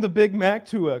evolving the Big Mac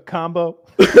to a combo.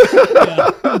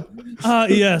 Yeah.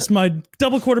 Yes, my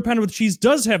double quarter pounder with cheese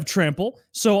does have trample,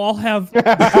 so I'll have.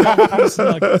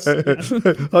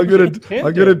 I'm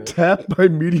gonna tap my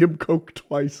medium Coke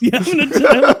twice. Yeah, I'm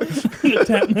gonna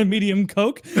tap my medium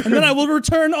Coke, and then I will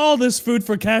return all this food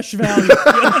for cash value.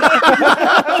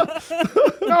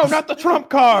 No, not the Trump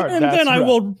card. And That's then I right.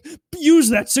 will use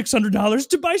that $600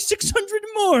 to buy 600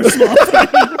 more small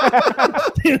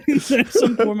things.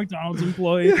 Some poor McDonald's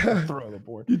employee. throw the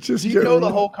board. You just Do you know the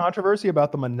whole controversy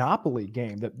about the Monopoly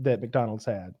game that McDonald's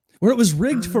had? Where it was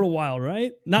rigged for a while,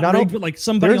 right? Not Not rigged, a- but like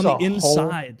somebody on there's the a whole-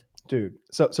 inside. Dude,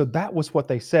 so that was what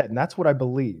they said, and that's what I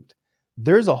believed.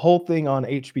 There's a whole thing on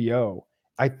HBO.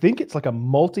 I think it's like a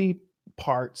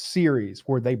multi-part series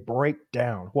where they break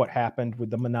down what happened with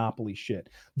the Monopoly shit.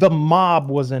 The mob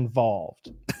was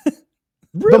involved.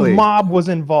 Really? The mob was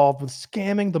involved with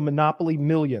scamming the Monopoly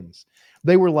millions.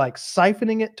 They were like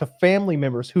siphoning it to family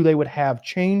members who they would have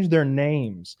change their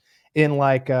names in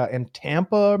in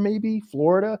Tampa, maybe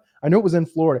Florida. I know it was in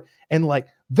Florida, and like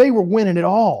they were winning it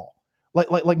all.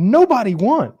 Like nobody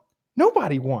won.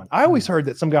 Nobody won. I always heard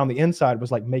that some guy on the inside was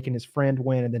like making his friend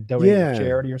win and then donating Yeah. to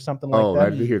charity or something like that. I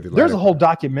did hear the There's a latter whole part.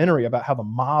 documentary about how the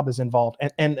mob is involved,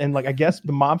 and like I guess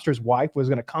the mobster's wife was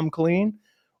going to come clean.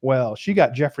 Well, she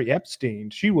got Jeffrey Epstein.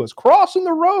 She was crossing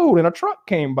the road and a truck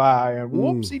came by and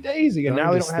whoopsie daisy, and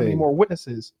now they don't darndest have any thing. more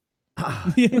witnesses.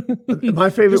 My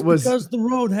favorite Just was because the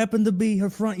road happened to be her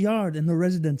front yard in the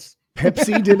residence.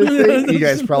 Pepsi did a thing. You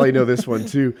guys probably know this one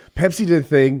too. Pepsi did a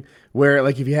thing where,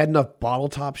 like, if you had enough bottle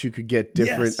tops, you could get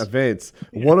different Yes. events.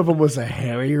 One of them was a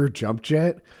Harrier jump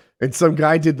jet, and some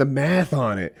guy did the math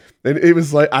on it, and it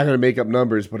was like, I'm gonna make up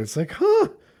numbers, but it's like, for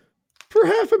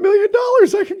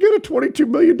 $500,000, I can get a $22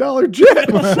 million jet.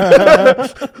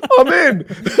 I'm in.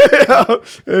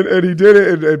 and he did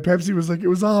it, and Pepsi was like, it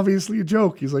was obviously a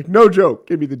joke. He's like, no joke,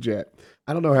 give me the jet.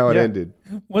 I don't know how it Yeah. ended.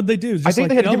 What'd they do? I Just think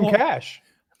they like, had to give "Oh, him cash.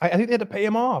 I think they had to pay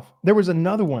him off. There was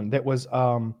another one that was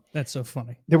That's so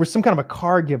funny. there was some kind of a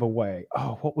car giveaway.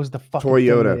 Oh, what was the fucking thing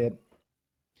Toyota. they had?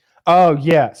 Oh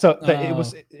yeah, so it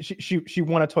was she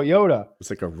won a Toyota, It was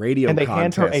like a radio and they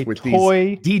hand contest her a with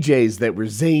toy. these DJs that were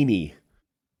zany.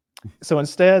 So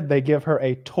instead, they give her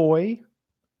a toy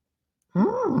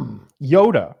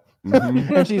Yoda.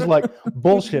 Mhm. And she's like,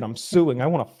 bullshit, I'm suing. I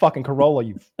want a fucking Corolla,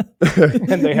 you.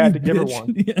 And they had to give her Bitch.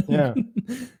 one. Yeah. Yeah.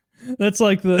 That's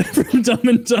like the from Dumb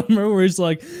and Dumber where he's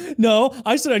like, no,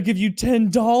 I said I'd give you 10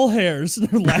 doll hairs. And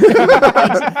they're laughing.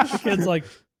 The kid's like,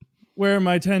 where are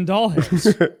my 10 doll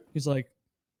hairs? He's like,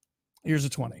 here's a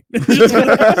 20.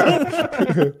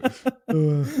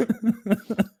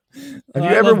 Have you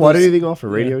I ever love won this. anything off a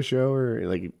radio show, or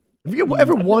like, have you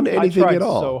ever won anything I tried at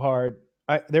all? so hard.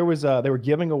 They were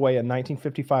giving away a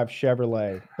 1955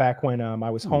 Chevrolet back when I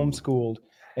was homeschooled,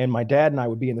 and my dad and I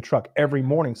would be in the truck every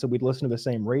morning, so we'd listen to the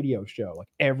same radio show like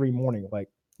every morning, like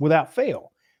without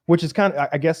fail. Which is kind of,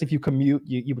 I guess, if you commute,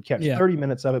 you would catch Yeah. 30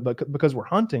 minutes of it, but because we're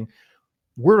hunting,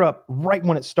 we're up right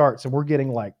when it starts, and we're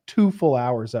getting like 2 full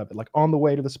hours of it, like on the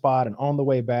way to the spot and on the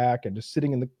way back, and just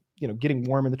sitting in the, getting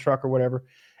warm in the truck or whatever.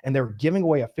 And they were giving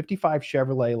away a 55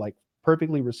 Chevrolet, like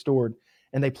perfectly restored.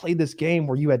 And they played this game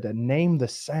where you had to name the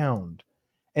sound,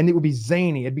 and it would be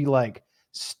zany. It'd be like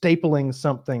stapling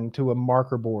something to a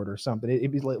marker board or something.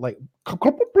 It'd be like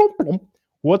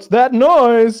what's that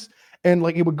noise? And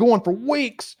like it would go on for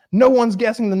weeks. No one's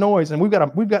guessing the noise. And we've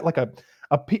got like a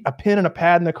pen and a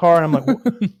pad in the car. And I'm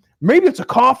like, maybe it's a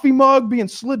coffee mug being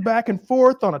slid back and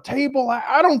forth on a table.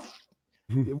 I don't.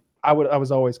 I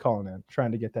was always calling in,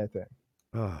 trying to get that thing.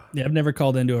 Yeah, I've never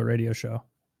called into a radio show.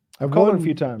 I've called in a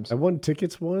few times. I won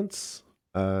tickets once.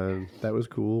 That was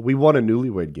cool. We won a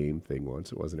Newlywed Game thing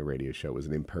once. It wasn't a radio show. It was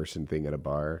an in-person thing at a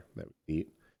bar. That was neat.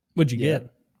 What'd you get?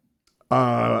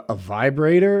 A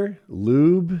vibrator,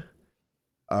 lube,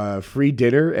 free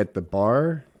dinner at the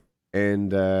bar,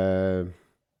 and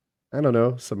I don't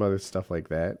know, some other stuff like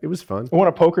that. It was fun. I won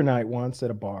a poker night once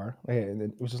at a bar, and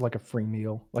it was just like a free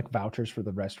meal, like vouchers for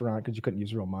the restaurant because you couldn't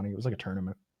use real money. It was like a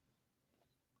tournament.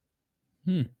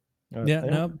 Yeah, I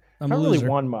no, I'm a haven't really loser.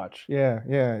 won much. Yeah.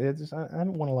 It's just, I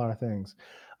haven't won a lot of things.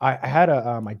 I had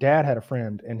my dad had a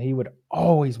friend, and he would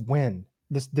always win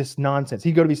this nonsense.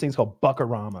 He'd go to these things called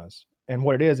Buckaramas, and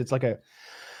what it is, it's like a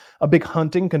big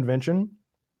hunting convention.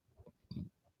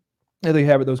 And they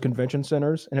have at those convention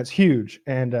centers, and it's huge.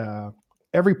 And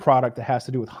every product that has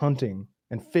to do with hunting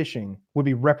and fishing would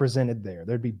be represented there.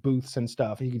 There'd be booths and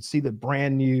stuff. You could see the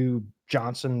brand new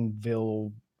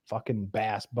Johnsonville fucking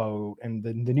bass boat, and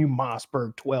the new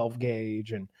Mossberg 12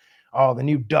 gauge, and the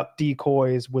new duck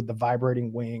decoys with the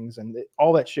vibrating wings, and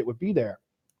all that shit would be there.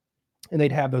 And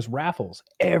they'd have those raffles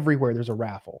everywhere. There's a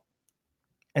raffle,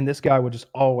 and this guy would just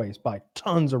always buy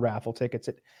tons of raffle tickets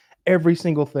at every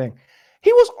single thing.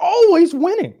 He was always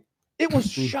winning. It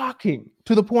was shocking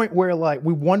to the point where like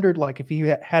we wondered like if he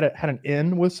had an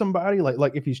in with somebody,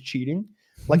 like if he's cheating,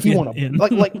 like he won a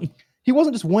like he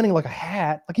wasn't just winning like a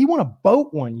hat, like he won a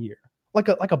boat one year, like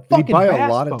a fucking. Did he buy a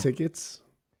lot boat. of tickets?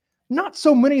 Not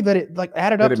so many that it like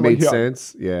added up that to it made like,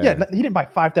 sense. Yeah, yeah. He didn't buy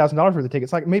 $5,000 worth of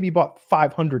tickets. Like maybe he bought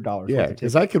 $500. Yeah,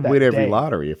 because I could win every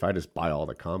lottery if I just buy all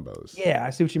the combos. Yeah,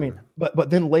 I see what you mean. But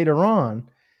then later on,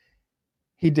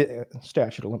 he did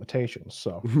statute of limitations.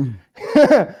 So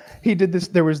he did this.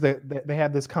 There was they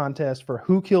had this contest for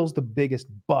who kills the biggest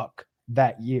buck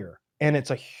that year. And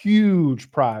it's a huge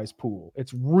prize pool.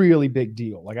 It's really big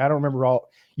deal. Like I don't remember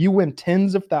you win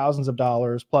tens of thousands of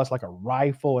dollars plus like a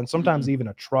rifle and sometimes even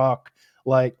a truck.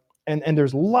 Like, and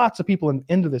there's lots of people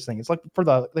into this thing. It's like for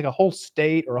like a whole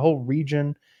state or a whole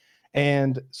region.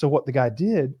 And so what the guy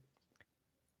did,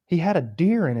 he had a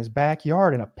deer in his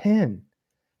backyard in a pen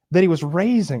that he was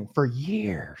raising for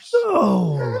years.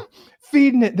 Oh,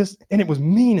 feeding it this, and it was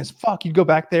mean as fuck. You'd go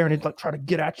back there and it'd like try to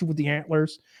get at you with the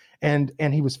antlers. And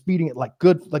he was feeding it like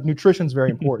good, like nutrition's very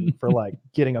important for like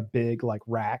getting a big like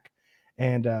rack.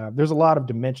 And there's a lot of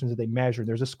dimensions that they measure.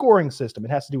 There's a scoring system. It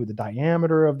has to do with the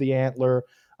diameter of the antler,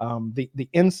 the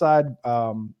inside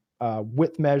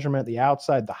width measurement, the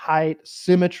outside, the height,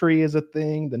 symmetry is a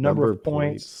thing, the number of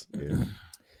points. Yeah.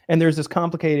 And there's this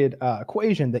complicated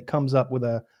equation that comes up with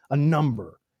a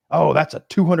number. Oh, that's a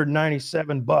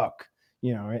 297 buck,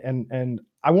 you know, and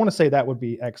I want to say that would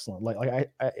be excellent. Like I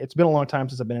it's been a long time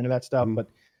since I've been into that stuff, but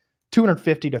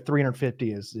 250 to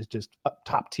 350 is just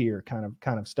top tier kind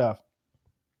of stuff.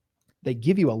 They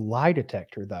give you a lie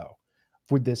detector though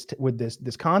with this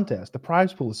contest. The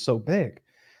prize pool is so big,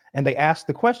 and they ask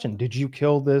the question: did you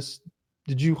kill this?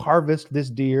 Did you harvest this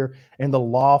deer in the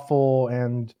lawful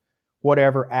and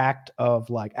whatever act of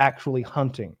like actually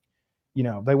hunting? You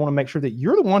know, they want to make sure that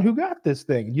you're the one who got this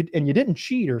thing, and you didn't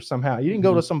cheat or somehow you didn't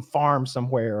go to some farm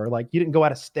somewhere, or like you didn't go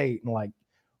out of state and like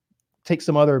take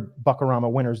some other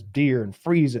Buckarama winner's deer and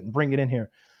freeze it and bring it in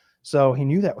here. So he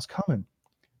knew that was coming.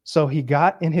 So he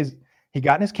got in his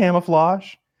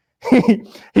camouflage.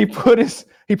 he put his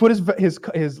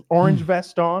orange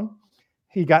vest on.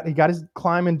 He got his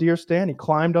climbing deer stand. He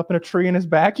climbed up in a tree in his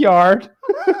backyard.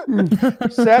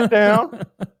 He sat down.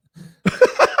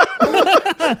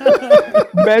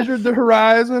 Measured the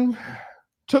horizon,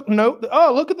 took note.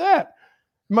 Oh, look at that.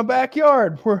 My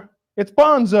backyard where it's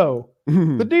Bonzo,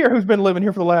 the deer who's been living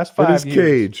here for the last 5 years.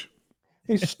 Cage.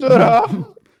 He stood up,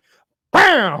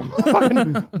 bam,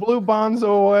 blew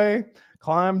Bonzo away,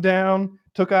 climbed down,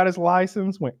 took out his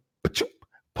license, went,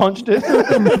 punched it,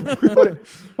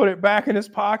 put it back in his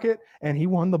pocket, and he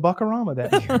won the Buckarama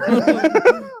that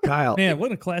year. Kyle, man,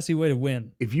 what a classy way to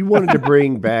win. If you wanted to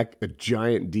bring back a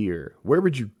giant deer, where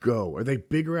would you go? Are they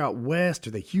bigger out west?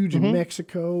 Are they huge in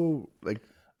Mexico? Like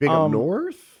big up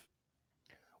north?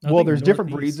 Well, there's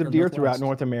different breeds of deer throughout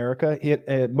North America.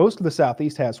 Most of the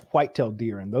Southeast has white-tailed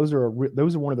deer, and those are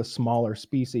one of the smaller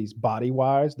species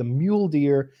body-wise. The mule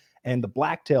deer and the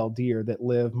black-tailed deer that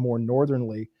live more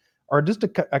northernly are just a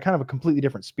kind of a completely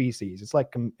different species. It's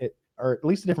like or at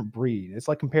least a different breed. It's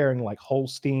like comparing like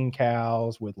Holstein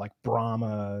cows with like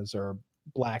Brahmas or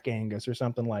Black Angus or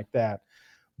something like that.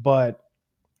 But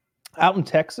out in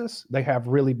Texas, they have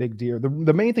really big deer.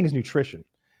 The main thing is nutrition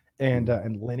and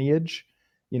lineage.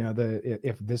 You know,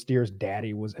 if this deer's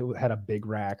daddy had a big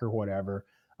rack or whatever.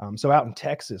 So out in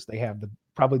Texas, they have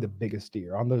probably the biggest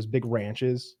deer on those big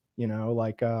ranches. You know,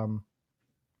 like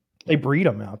they breed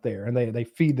them out there and they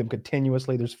feed them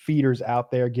continuously. There's feeders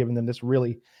out there giving them this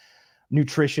really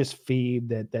nutritious feed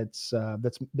that's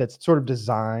sort of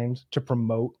designed to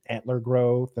promote antler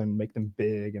growth and make them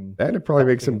big. And that probably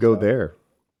makes them go there.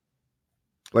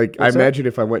 Like I imagine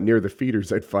if I went near the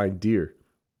feeders, I'd find deer.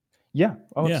 Yeah.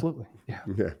 Oh, yeah. Absolutely. Yeah.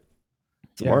 Yeah.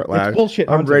 Smart lad. It's bullshit.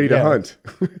 I'm ready to hunt.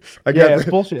 It's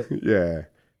bullshit. Yeah.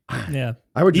 Yeah.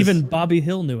 I would even Bobby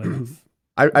Hill knew it.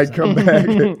 I'd come back.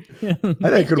 I think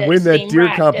I could win that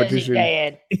deer competition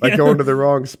by going to the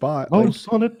wrong spot. Oh,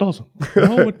 son, it doesn't.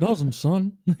 No, it doesn't,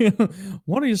 son.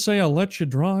 What do you say? I'll let you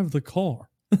drive the car.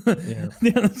 Yeah.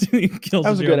 That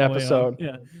was a good episode.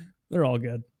 Yeah, they're all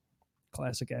good.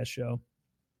 Classic ass show.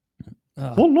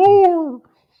 Lenore.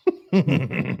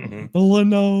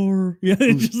 Lenore. Yeah,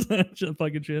 just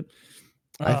fucking shit.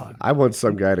 I want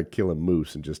some guy to kill a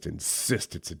moose and just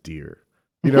insist it's a deer.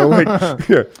 You know, like,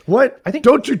 what?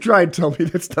 Don't you try and tell me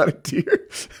that's not a deer.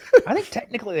 I think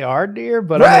technically they are deer,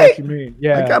 but I know what you mean.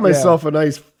 Yeah, I got myself a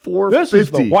nice 450. This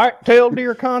is the white-tailed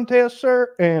deer contest,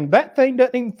 sir, and that thing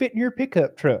doesn't even fit in your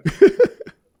pickup truck.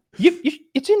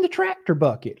 It's in the tractor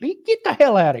bucket. Get the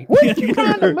hell out of here. Where did you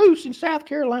find a moose in South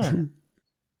Carolina?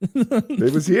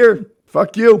 It was here.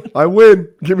 Fuck you. I win.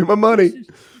 Give me my money.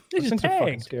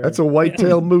 That's a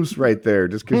white-tailed moose right there.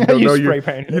 Just because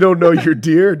you don't know your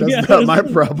deer, that's not my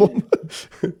problem.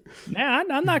 Now,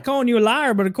 I'm not calling you a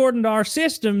liar, but according to our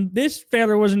system, this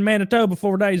fella was in Manitoba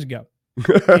 4 days ago.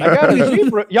 I got any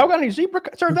zebra? Y'all got any zebra?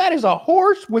 Sir, that is a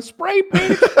horse with spray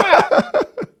painted spout.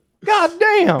 God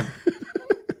damn.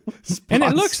 And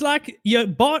it looks like you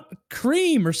bought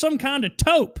cream or some kind of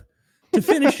taupe to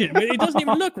finish it. It doesn't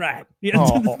even look right.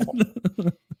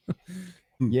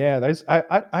 Yeah,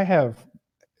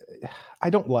 I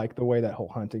don't like the way that whole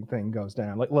hunting thing goes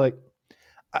down.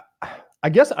 I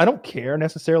guess I don't care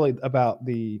necessarily about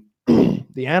the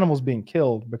the animals being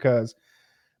killed, because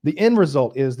the end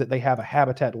result is that they have a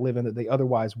habitat to live in that they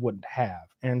otherwise wouldn't have,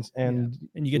 and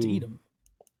you get to eat them.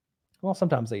 Well,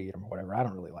 sometimes they eat them or whatever. I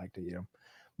don't really like to eat them,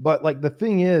 but like the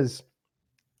thing is,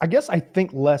 I guess I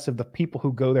think less of the people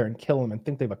who go there and kill them and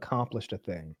think they've accomplished a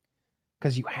thing,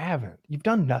 because you haven't. You've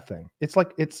done nothing. It's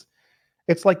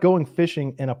like going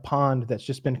fishing in a pond that's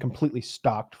just been completely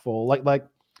stocked full.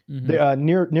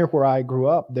 Near where I grew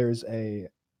up, there's a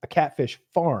catfish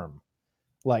farm,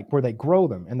 like where they grow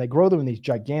them, and they grow them in these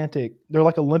gigantic. They're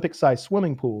like Olympic-sized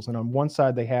swimming pools, and on one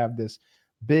side they have this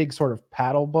big sort of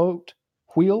paddle boat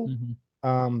wheel.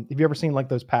 Have you ever seen like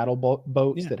those paddle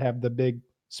boats that have the big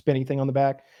spinny thing on the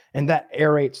back, and that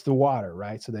aerates the water,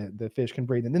 right? So the fish can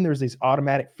breathe. And then there's these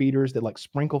automatic feeders that like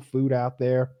sprinkle food out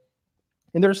there,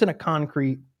 and they're just in a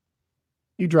concrete.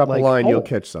 You drop a line, you'll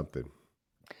catch something.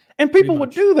 And people would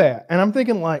do that, and I'm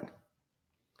thinking like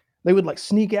they would like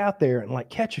sneak out there and like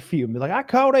catch a few and be like, I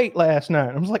caught 8 last night.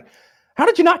 And I was like, how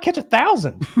did you not catch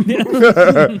 1,000?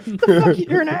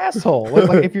 You're an asshole.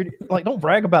 Like if you're like, don't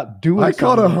brag about doing. I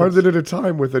caught 100 at a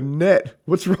time with a net.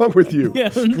 What's wrong with you?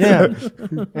 Yeah.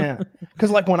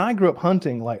 Because like when I grew up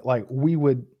hunting, like we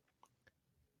would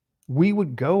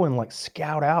go and like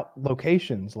scout out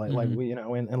locations, like we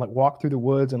and like walk through the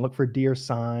woods and look for deer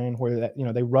sign where that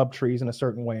they rub trees in a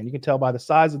certain way, and you can tell by the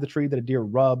size of the tree that a deer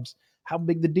rubs how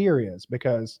big the deer is,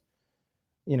 because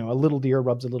a little deer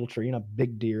rubs a little tree, and a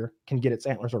big deer can get its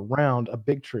antlers around a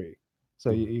big tree. So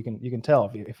you can tell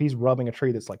if he's rubbing a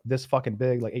tree that's like this fucking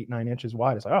big, like 8-9 inches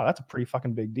wide, it's like, oh, that's a pretty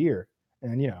fucking big deer.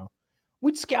 And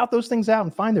we'd scout those things out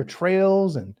and find their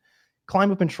trails and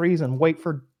climb up in trees and wait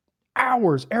for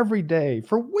hours every day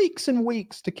for weeks and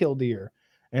weeks to kill deer.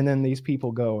 And then these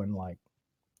people go and like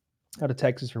out of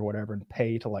Texas or whatever and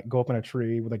pay to like go up in a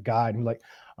tree with a guide and be like,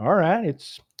 all right,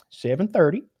 it's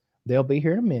 7:30. They'll be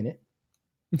here in a minute.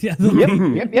 Yeah.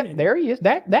 Yep. There he is.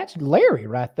 That's Larry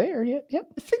right there. Yep.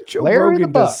 I think Joe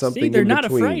Rogan does something. See, they're not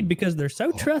afraid because they're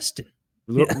so trusting.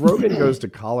 Rogan goes to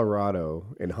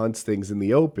Colorado and hunts things in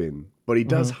the open, but he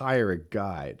does hire a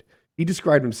guide. He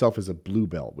described himself as a blue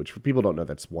belt, which for people don't know,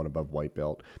 that's one above white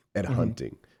belt at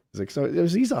hunting. He's like, so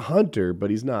he's a hunter, but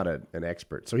he's not an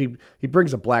expert. So he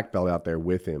brings a black belt out there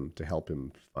with him to help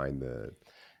him find the.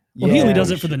 Well, he only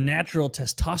does it for the natural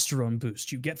testosterone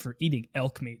boost you get for eating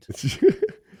elk meat.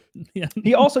 Yeah.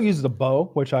 He also uses a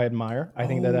bow, which I admire. I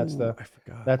think that's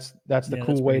the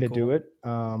cool way to do it.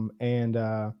 And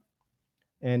I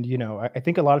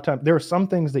think a lot of times there are some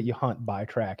things that you hunt by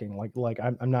tracking. Like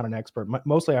I'm not an expert.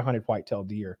 Mostly I hunted white-tailed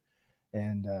deer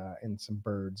and some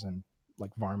birds and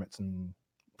like varmints and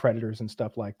predators and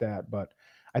stuff like that. But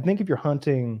I think if you're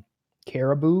hunting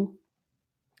caribou,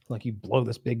 like you blow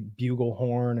this big bugle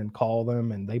horn and call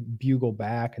them and they bugle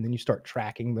back, and then you start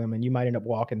tracking them, and you might end up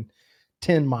walking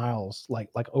 10 miles like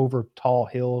over tall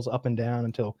hills up and down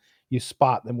until you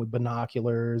spot them with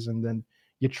binoculars, and then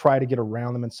you try to get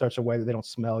around them in such a way that they don't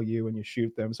smell you, and you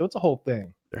shoot them. So it's a whole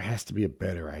thing. There has to be a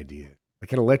better idea,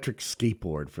 like an electric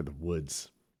skateboard for the woods.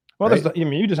 Well, right?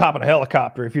 You just hop in a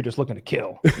helicopter if you're just looking to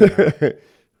kill.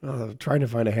 Trying to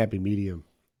find a happy medium.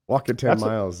 Walking 10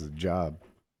 miles is a job.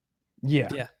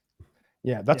 Yeah,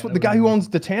 that's what the guy who owns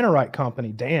the Tannerite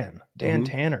company, Dan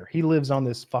Tanner, he lives on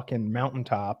this fucking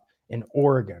mountaintop in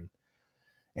Oregon,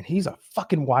 and he's a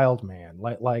fucking wild man.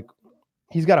 Like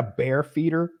he's got a bear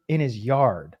feeder in his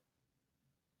yard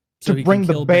to bring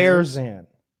the bears in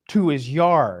to his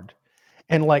yard,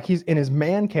 and like he's in his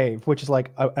man cave, which is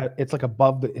like it's like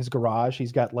above his garage.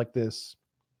 He's got like this,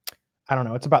 I don't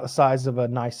know, it's about the size of a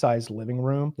nice sized living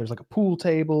room. There's like a pool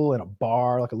table and a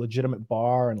bar, like a legitimate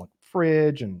bar, and like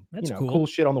fridge and cool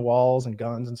shit on the walls and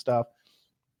guns and stuff.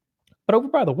 But over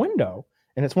by the window,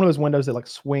 and it's one of those windows that like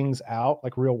swings out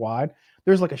like real wide,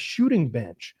 there's like a shooting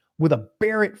bench with a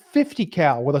Barrett 50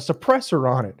 cal with a suppressor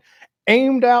on it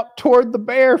aimed out toward the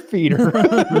bear feeder.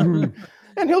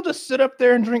 And he'll just sit up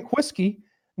there and drink whiskey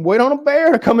and wait on a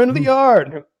bear to come into the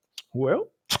yard.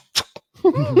 Well,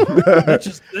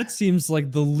 That seems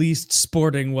like the least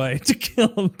sporting way to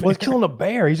kill a bear. Well, he's killing a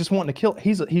bear. He's just wanting to kill.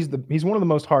 He's one of the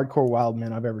most hardcore wild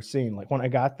men I've ever seen. Like when I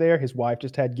got there, his wife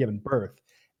just had given birth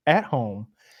at home,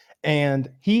 and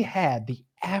he had the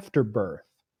afterbirth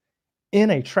in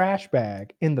a trash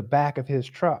bag in the back of his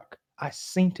truck. I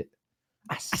seen it.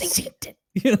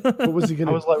 What was he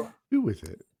gonna do with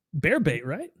it? Bear bait,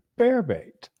 right? Bear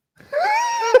bait.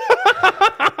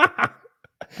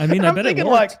 I mean, I bet it worked.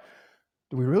 Like,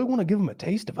 do we really want to give him a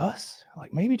taste of us?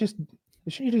 Like maybe shouldn't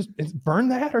you just burn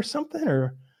that or something?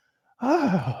 Or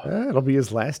it'll be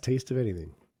his last taste of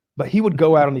anything. But he would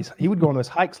go out on these. He would go on those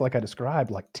hikes like I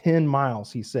described, like 10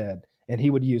 miles. He said, and he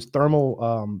would use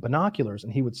thermal binoculars,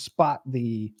 and he would spot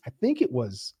I think it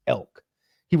was elk.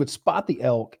 He would spot the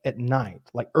elk at night,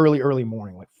 like early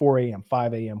morning, like 4 a.m.,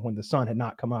 5 a.m. when the sun had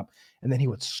not come up. And then he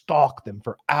would stalk them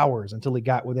for hours until he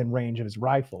got within range of his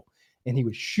rifle. And he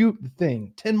would shoot the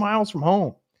thing 10 miles from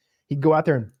home. He'd go out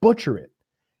there and butcher it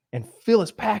and fill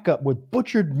his pack up with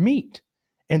butchered meat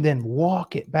and then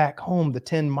walk it back home the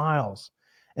 10 miles.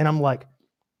 And I'm like,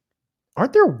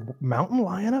 aren't there a mountain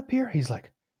lion up here? He's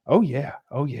like, oh, yeah.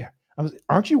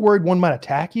 Aren't you worried one might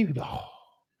attack you? He'd be like, oh.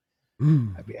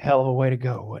 That'd be a hell of a way to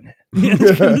go, wouldn't it?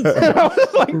 And I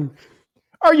was like,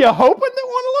 are you hoping that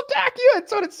one will attack you?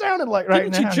 That's what it sounded like right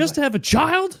now. Didn't you just have a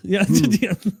child? Yeah.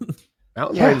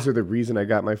 Mountain lions are the reason I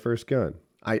got my first gun.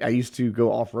 I used to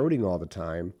go off-roading all the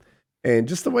time. And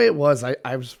just the way it was,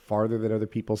 I was farther than other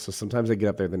people. So sometimes I get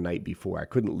up there the night before. I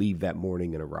couldn't leave that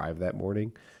morning and arrive that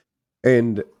morning.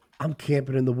 And I'm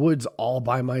camping in the woods all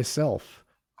by myself.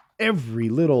 Every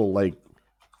little, like,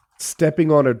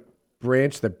 stepping on a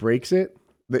branch that breaks it,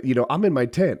 that I'm in my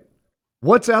tent.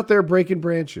 What's out there breaking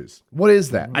branches? What is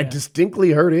that? Yeah. I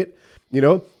distinctly heard it.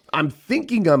 I'm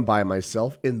thinking I'm by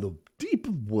myself in the deep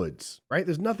woods, right?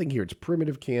 There's nothing here. It's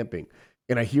primitive camping.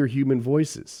 And I hear human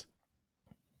voices.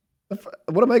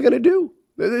 What am I going to do?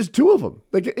 There's two of them.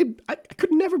 Like I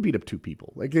could never beat up two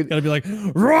people. Like gotta be like,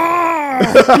 roar!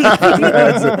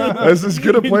 That's as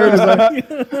good a plan as I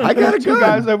got a gun. Two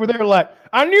guys over there like,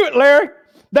 I knew it, Larry.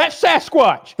 That's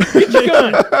Sasquatch. Get your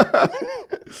gun.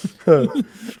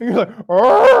 You're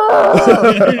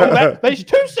like, there's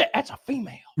two sets. That's a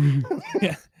female.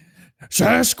 Yeah.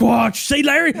 Sasquatch. See,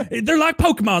 Larry, they're like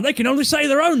Pokemon. They can only say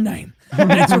their own name.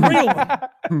 That's a real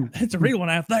one. That's a real one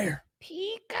out there.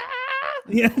 Pika.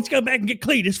 Yeah, let's go back and get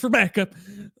Cletus for backup.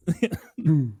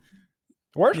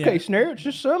 Worst case scenario, it's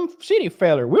just some city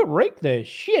feller. We'll rape the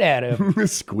shit out of him.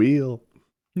 Squeal.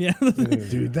 Yeah.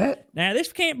 Dude, now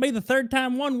this can't be the third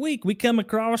time 1 week we come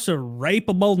across a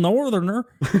rapeable northerner.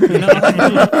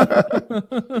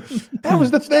 That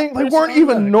was the thing. They weren't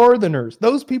even northerners.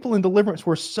 Those people in Deliverance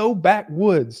were so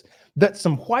backwoods that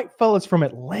some white fellas from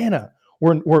Atlanta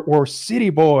were city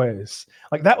boys.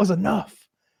 Like that was enough.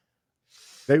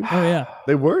 They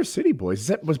were city boys.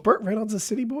 Was Burt Reynolds a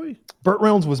city boy? Burt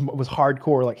Reynolds was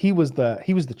hardcore. Like he was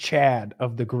the Chad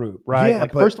of the group, right? Yeah,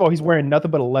 like first of all, he's wearing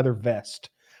nothing but a leather vest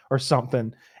or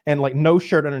something, and like no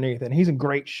shirt underneath, and he's in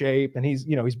great shape, and he's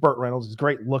Burt Reynolds, he's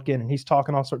great looking, and he's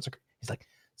talking all sorts of. He's like,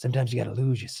 sometimes you got to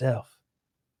lose yourself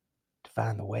to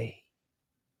find the way.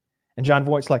 And John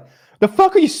Voight's like, the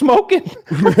fuck are you smoking?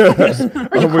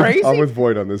 Are you crazy? I'm with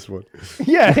Voight on this one.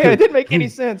 Yeah, it didn't make any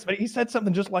sense, but he said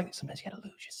something just like, sometimes you got to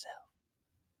lose yourself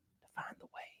to find the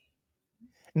way.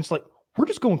 And it's like, we're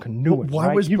just going canoeing. Why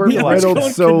right? was Burt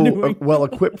Reynolds so well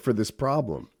equipped for this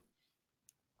problem?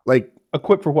 Like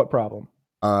equipped for what problem?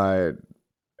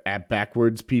 At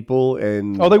backwards people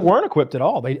and they weren't equipped at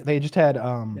all. They just had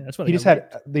that's what he just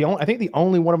had I think the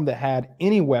only one of them that had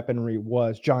any weaponry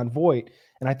was John Voight,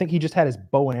 and I think he just had his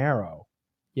bow and arrow.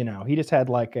 He just had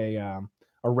like a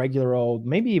regular old,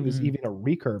 maybe it was even a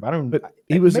recurve. I don't. But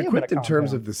he was equipped in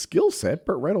terms of the skill set.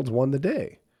 Burt Reynolds won the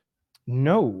day.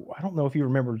 No, I don't know if you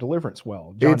remember Deliverance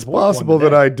well. It's possible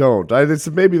that I don't. It's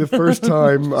maybe the first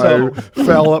time I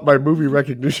foul up my movie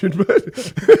recognition.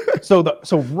 But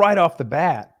so right off the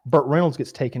bat, Burt Reynolds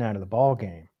gets taken out of the ball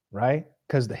game, right?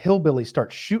 Because the hillbillies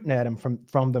start shooting at him from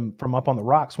up on the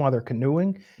rocks while they're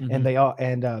canoeing, and they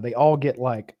all get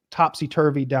like topsy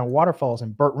turvy down waterfalls,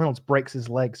 and Burt Reynolds breaks his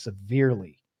leg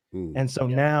severely, and so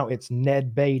now it's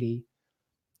Ned Beatty,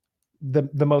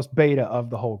 the most beta of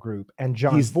the whole group, and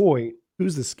John Voight.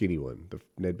 Who's the skinny one?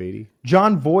 Ned Beatty?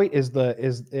 John Voight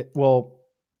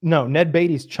Ned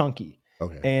Beatty's chunky.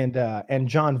 Okay. And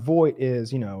John Voight is,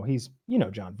 he's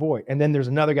John Voight. And then there's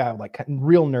another guy like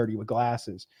real nerdy with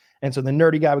glasses. And so the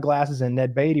nerdy guy with glasses and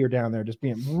Ned Beatty are down there just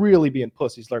being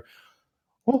pussies. Like,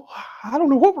 well, I don't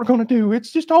know what we're gonna do.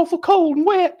 It's just awful cold and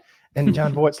wet. And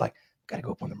John Voight's like, gotta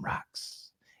go up on them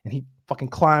rocks. and he fucking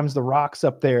climbs the rocks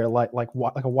up there like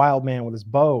a wild man with his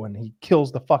bow, and he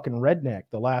kills the fucking redneck,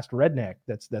 the last redneck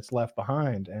that's left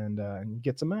behind, and he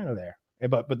gets him out of there.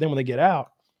 But then when they get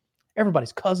out,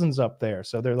 everybody's cousins up there,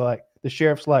 so they're like, the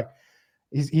sheriff's like,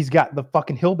 he's got the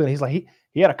fucking hillbilly. He's like,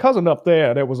 he had a cousin up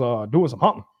there that was doing some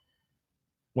hunting,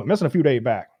 went missing a few days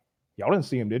back. Y'all didn't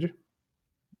see him, did you?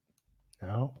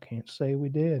 No, can't say we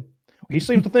did. He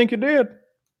seems to think you did.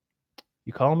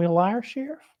 You calling me a liar,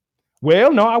 Sheriff?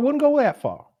 Well, no, I wouldn't go that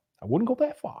far.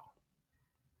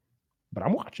 But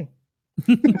I'm watching.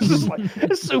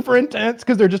 It's super intense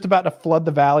because they're just about to flood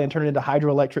the valley and turn it into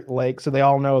hydroelectric lake. So they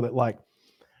all know that like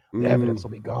the evidence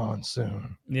will be gone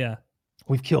soon. Yeah.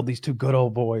 We've killed these two good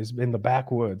old boys in the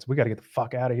backwoods. We got to get the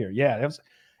fuck out of here. Yeah,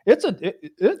 it's a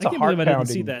heart pounding. I didn't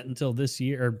see that until this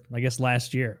year, or I guess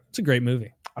last year. It's a great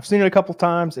movie. I've seen it a couple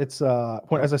times. It's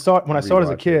when I saw it as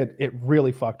a kid, it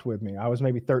really fucked with me. I was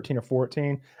maybe 13 or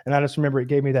 14, and I just remember it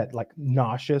gave me that like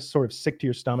nauseous, sort of sick to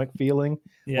your stomach feeling.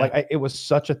 Yeah. Like it was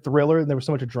such a thriller, and there was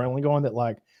so much adrenaline going that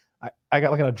like I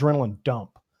got like an adrenaline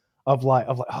dump of like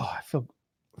oh, I feel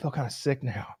kind of sick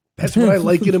now. That's what I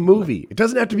like in a movie. It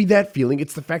doesn't have to be that feeling.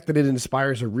 It's the fact that it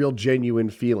inspires a real genuine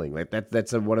feeling. Like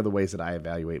that's one of the ways that I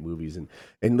evaluate movies.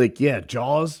 And like, yeah,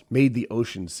 Jaws made the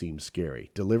ocean seem scary.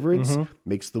 Deliverance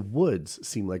makes the woods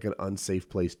seem like an unsafe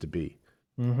place to be.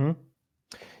 Mm-hmm.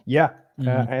 Yeah.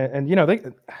 And you know,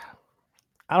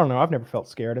 I don't know. I've never felt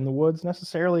scared in the woods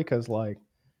necessarily. Cause like,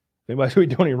 if anybody's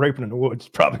doing any raping in the woods, it's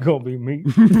probably going to be me.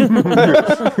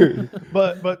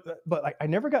 but I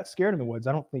never got scared in the woods.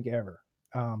 I don't think ever.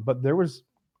 But there were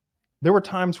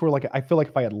times where like I feel like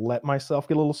if I had let myself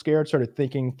get a little scared, started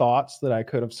thinking thoughts that I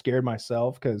could have scared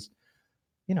myself, because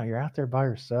you know you're out there by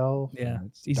yourself. Yeah,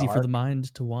 it's easy for the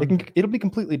mind to wander. It'll be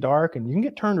completely dark, and you can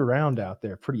get turned around out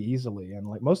there pretty easily. And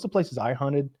like most of the places I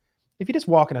hunted, if you just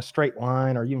walk in a straight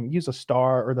line, or you use a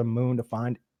star or the moon to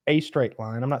find a straight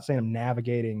line, I'm not saying I'm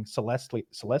navigating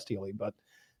celestially, but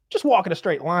just walking a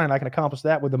straight line, I can accomplish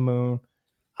that with the moon.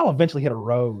 I'll eventually hit a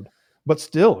road. But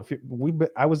still,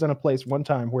 I was in a place one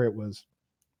time where it was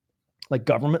like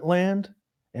government land,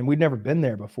 and we'd never been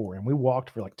there before. And we walked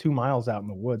for like 2 miles out in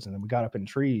the woods, and then we got up in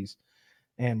trees.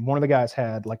 And one of the guys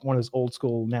had like one of those old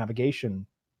school navigation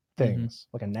things,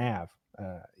 like a nav,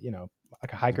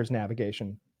 like a hiker's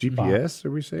navigation. GPS,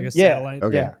 are we saying? Like satellite.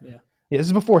 Okay. Yeah. This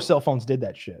is before cell phones did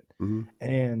that shit. Mm-hmm.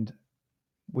 And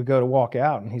we go to walk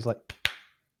out, and he's like,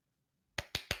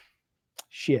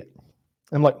 shit.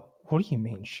 I'm like, what do you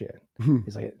mean shit?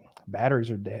 He's like, batteries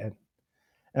are dead.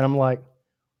 And I'm like,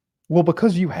 well,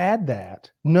 because you had that,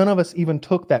 none of us even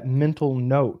took that mental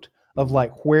note of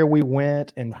like where we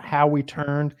went and how we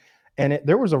turned. And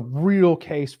there was a real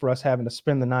case for us having to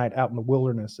spend the night out in the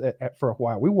wilderness for a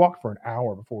while. We walked for an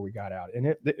hour before we got out.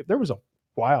 And there was a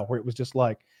while where it was just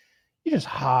like, you're just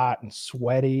hot and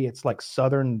sweaty. It's like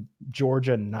southern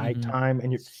Georgia nighttime.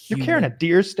 And you're carrying a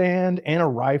deer stand and a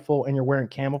rifle, and you're wearing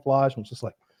camouflage. And it's just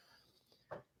like,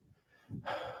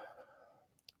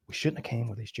 we shouldn't have came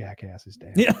with these jackasses,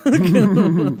 Dad. Yeah.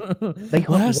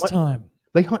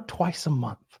 They hunt twice a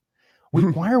month.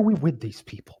 Why are we with these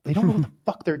people? They don't know what the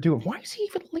fuck they're doing. Why is he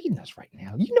even leading us right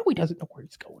now? You know he doesn't know where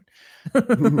he's going.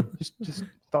 just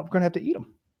thought we're gonna have to eat him.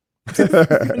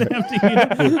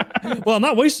 Well, I'm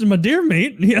not wasting my deer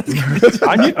meat. Yeah.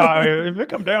 If it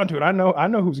comes down to it, I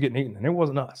know who's getting eaten, and it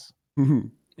wasn't us.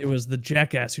 It was the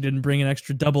jackass who didn't bring an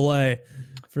extra AA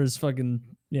for his fucking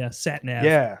sat nav.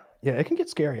 Yeah, it can get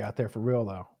scary out there for real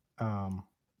though.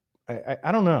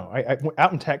 I don't know. I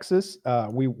out in Texas,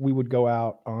 we would go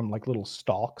out on like little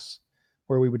stalks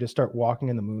where we would just start walking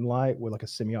in the moonlight with like a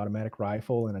semi-automatic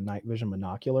rifle and a night vision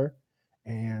monocular,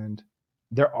 and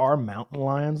there are mountain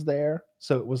lions there.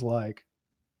 So it was like,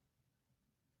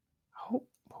 hope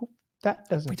that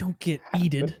doesn't. We don't get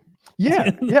eaten.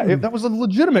 Yeah, that was a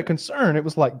legitimate concern. It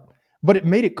was like, but it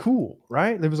made it cool,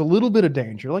 right? There was a little bit of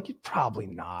danger. Like, you'd probably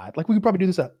not. Like, we could probably do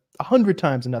this 100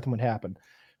 times and nothing would happen.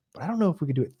 But I don't know if we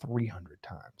could do it 300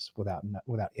 times without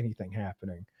anything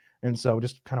happening. And so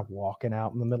just kind of walking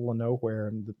out in the middle of nowhere,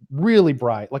 and really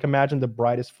bright, like imagine the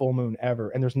brightest full moon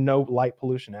ever, and there's no light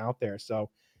pollution out there.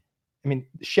 So, I mean,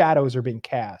 shadows are being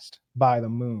cast by the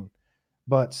moon,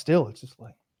 but still, it's just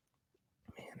like,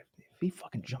 man, if he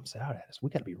fucking jumps out at us,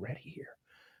 we got to be ready here.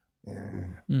 Yeah.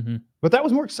 Mm-hmm. But that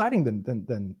was more exciting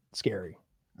than scary.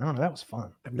 I don't know. That was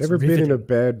fun. I've never been in a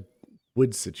bad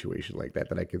woods situation like that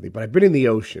I can think, but I've been in the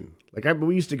ocean. Like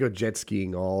we used to go jet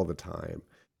skiing all the time.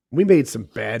 We made some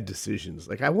bad decisions.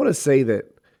 Like I want to say that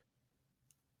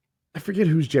I forget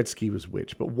whose jet ski was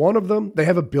which, but one of them, they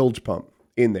have a bilge pump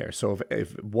in there. So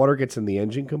if water gets in the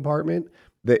engine compartment,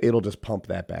 that it'll just pump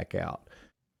that back out.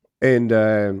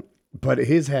 And but I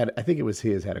think it was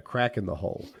his, had a crack in the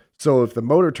hull. So if the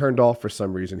motor turned off for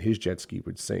some reason, his jet ski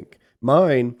would sink.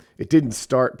 Mine, it didn't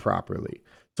start properly.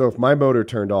 So if my motor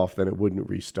turned off, then it wouldn't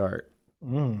restart.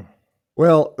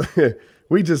 Well,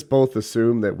 we just both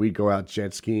assumed that we'd go out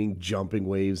jet skiing, jumping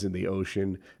waves in the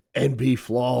ocean, and be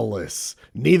flawless.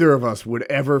 Neither of us would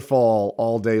ever fall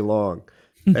all day long.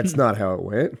 That's not how it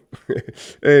went.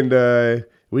 And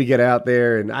we get out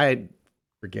there, and I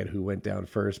forget who went down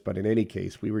first, but in any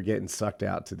case, we were getting sucked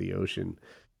out to the ocean,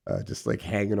 just like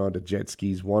hanging onto jet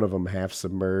skis, one of them half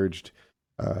submerged,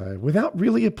 without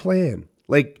really a plan.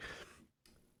 Like,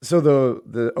 so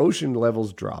the ocean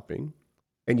level's dropping,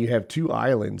 and you have two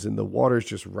islands, and the water's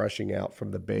just rushing out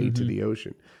from the bay to the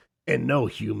ocean. And no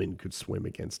human could swim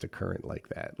against a current like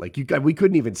that. Like we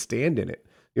couldn't even stand in it.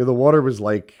 The water was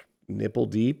like nipple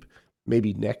deep,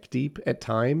 maybe neck deep at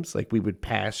times. Like we would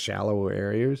pass shallower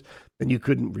areas, and you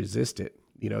couldn't resist it.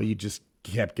 You just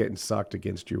kept getting sucked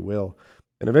against your will.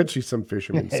 And eventually some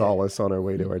fishermen saw us on our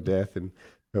way to our death and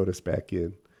towed us back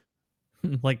in.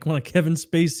 Like one of Kevin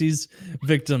Spacey's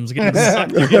victims getting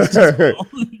sucked against his will.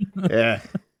 Yeah.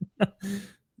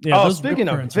 Yeah, speaking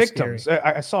of victims,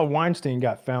 I saw Weinstein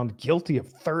got found guilty of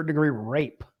third-degree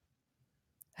rape.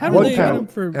 How do they get him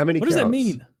for? How many what does that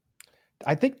mean?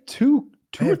 I think two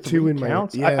or three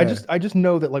counts. Yeah. I just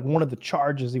know that like one of the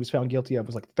charges he was found guilty of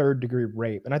was like third-degree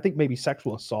rape, and I think maybe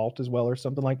sexual assault as well or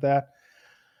something like that.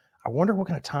 I wonder what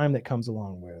kind of time that comes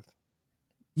along with.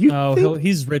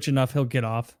 He's rich enough; he'll get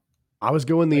off. I was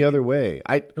going the other way.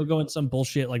 He'll go in some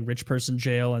bullshit like rich person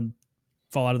jail and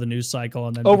fall out of the news cycle,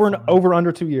 and then over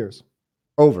under 2 years.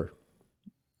 Over.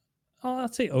 Oh,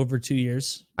 I'd say over 2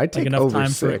 years. I take enough over time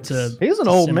 6. For it to. He's an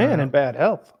old man in bad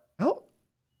health. How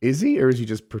is he, or is he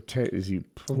just pretend? Is he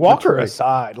Walker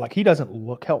aside? Like he doesn't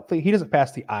look healthy. He doesn't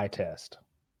pass the eye test.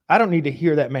 I don't need to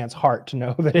hear that man's heart to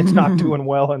know that it's not doing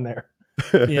well in there.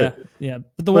 Yeah.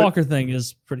 But the Walker thing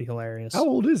is pretty hilarious. How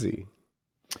old is he?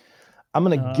 I'm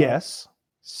gonna guess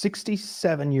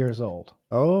 67 years old.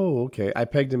 Oh, okay. I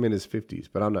pegged him in his 50s,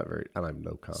 but I have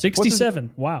no confidence.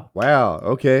 67. Wow.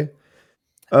 Okay.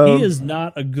 He is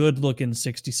not a good looking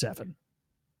 67.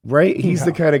 Right? He's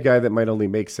the kind of guy that might only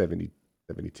make 70,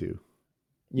 72.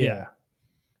 Yeah.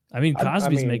 I mean,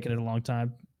 Cosby's making it a long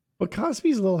time. But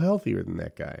Cosby's a little healthier than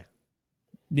that guy.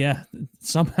 Yeah,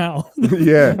 somehow.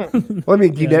 Yeah. Well, I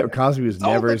mean, Cosby was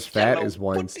never as fat as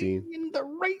Weinstein. In the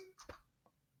rape.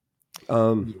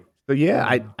 So yeah,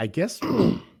 I guess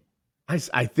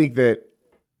I think that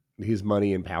his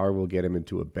money and power will get him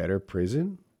into a better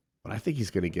prison, but I think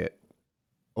he's going to get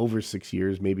over 6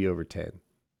 years, maybe over 10.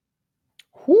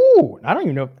 Whoo! I don't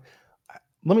even know.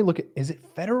 Let me look at. Is it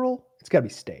federal? It's got to be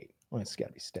state. Well, it's got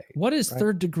to be state. What is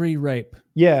third degree rape?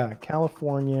 Yeah,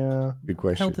 California. Good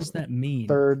question. What the hell does that mean?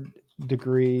 Third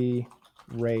degree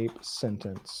rape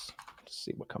sentence. Let's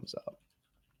see what comes up.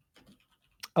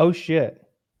 Oh shit.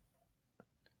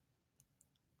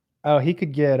 Oh, he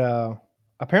could get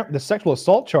apparently the sexual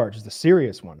assault charge is the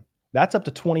serious one. That's up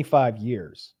to 25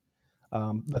 years.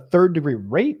 The third degree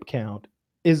rape count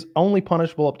is only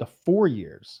punishable up to 4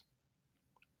 years.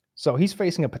 So he's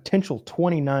facing a potential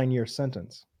 29-year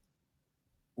sentence.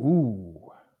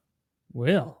 Ooh.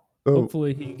 Well,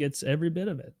 hopefully he gets every bit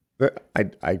of it.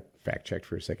 I fact checked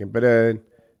for a second, but it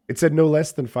said no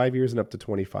less than 5 years and up to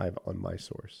 25 on my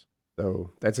source.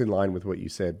 So that's in line with what you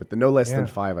said, but the no less than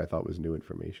 5 I thought was new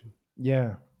information.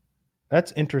 Yeah.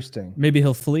 That's interesting. Maybe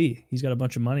he'll flee. He's got a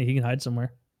bunch of money. He can hide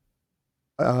somewhere.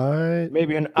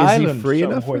 Maybe an island. Is he free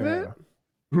somewhere. enough for that?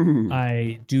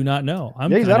 I do not know.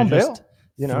 He's out on bail.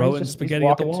 Throwing spaghetti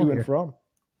at the wall to and from.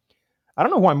 I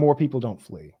don't know why more people don't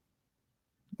flee.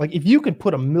 Like if you could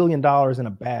put $1 million in a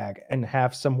bag and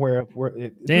have somewhere where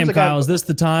damn, Kyle, is this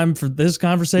the time for this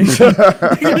conversation?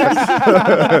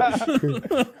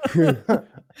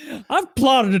 I've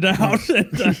plotted it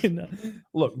out.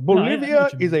 Look, Bolivia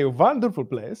is a wonderful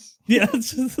place. Yeah.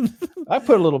 I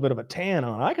put a little bit of a tan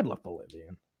on. I could look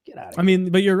Bolivian. Get out of here. I mean,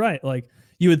 but you're right. Like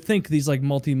you would think these like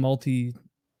multi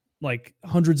like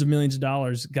hundreds of millions of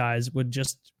dollars guys would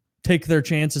just take their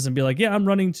chances and be like, yeah, I'm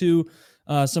running to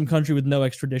some country with no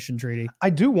extradition treaty. I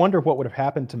do wonder what would have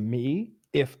happened to me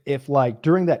if like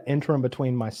during that interim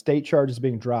between my state charges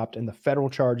being dropped and the federal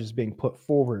charges being put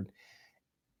forward,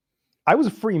 I was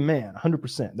a free man,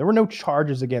 100%. There were no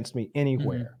charges against me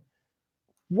anywhere.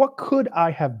 Mm-hmm. What could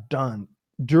I have done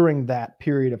during that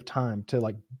period of time to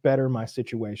like better my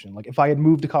situation? Like if I had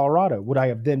moved to Colorado, would I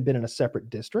have then been in a separate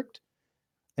district?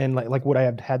 And like would I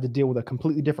have had to deal with a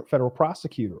completely different federal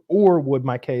prosecutor? Or would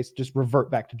my case just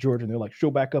revert back to Georgia and they're like, show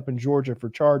back up in Georgia for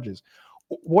charges?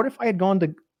 What if I had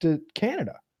gone to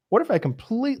Canada? What if I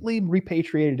completely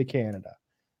repatriated to Canada?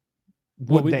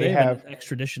 would they have an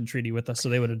extradition treaty with us, so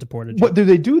they would have deported you? What do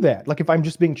they do that? Like if I'm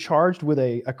just being charged with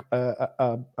a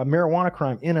marijuana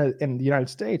crime in the United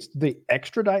States, do they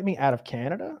extradite me out of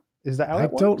Canada? Is that how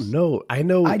it works? I don't know.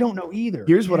 I don't know either.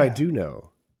 Here's what I do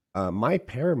know. My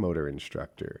paramotor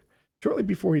instructor, shortly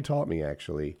before he taught me,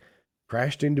 actually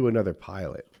crashed into another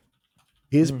pilot.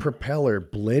 His propeller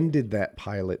blended that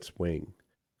pilot's wing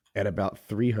at about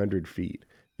 300 feet.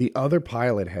 The other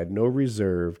pilot had no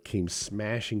reserve, came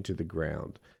smashing to the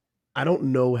ground. I don't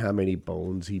know how many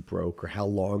bones he broke or how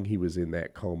long he was in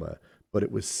that coma, but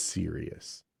it was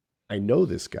serious. I know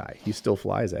this guy. He still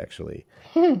flies, actually.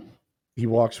 He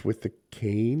walks with the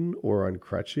cane or on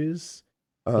crutches.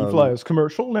 He flies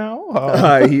commercial now?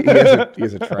 He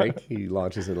has a trike. He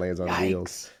launches and lands on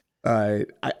wheels. I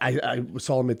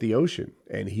saw him at the ocean,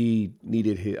 and he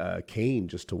needed his cane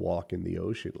just to walk in the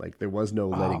ocean. Like there was no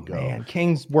letting go. Man,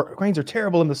 canes are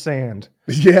terrible in the sand.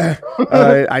 Yeah,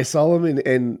 I saw him,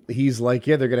 and he's like,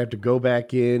 yeah, they're gonna have to go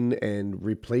back in and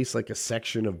replace like a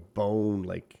section of bone,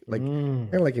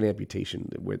 kind of like an amputation,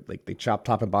 where like they chop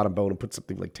top and bottom bone and put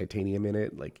something like titanium in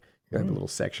it, like have a little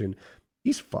section.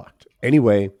 He's fucked.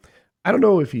 Anyway. I don't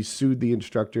know if he sued the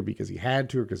instructor because he had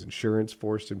to or because insurance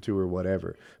forced him to or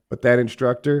whatever. But that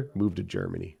instructor moved to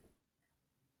Germany.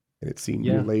 And it seemed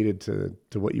related to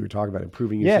what you were talking about,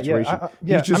 improving your situation.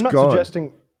 He's just I'm not gone.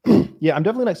 suggesting I'm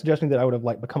definitely not suggesting that I would have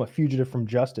like become a fugitive from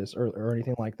justice or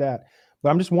anything like that. But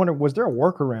I'm just wondering, was there a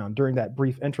workaround during that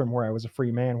brief interim where I was a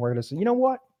free man where I just said, you know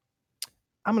what?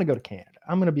 I'm going to go to Canada.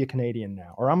 I'm going to be a Canadian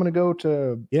now, or I'm going to go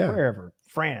to wherever,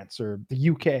 France or the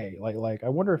UK. Like I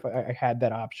wonder if I had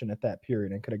that option at that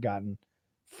period and could have gotten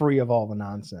free of all the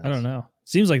nonsense. I don't know.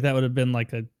 Seems like that would have been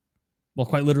like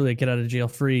quite literally a get out of jail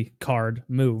free card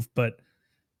move, but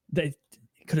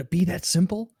could it be that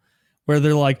simple? Where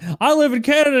they're like, I live in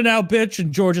Canada now, bitch.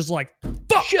 And George is like,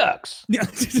 fuck. Shucks.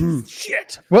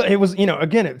 Shit. Well, it was,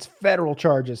 again, it's federal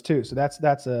charges too. So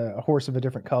that's a horse of a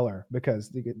different color because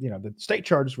the state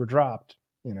charges were dropped.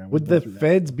 Would the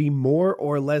feds be more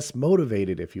or less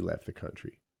motivated if you left the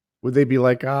country? Would they be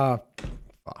like,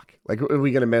 fuck. Like, are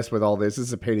we going to mess with all this? This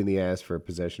is a pain in the ass for a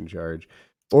possession charge.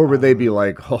 Or would they be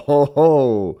like,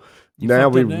 now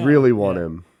we really want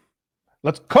him.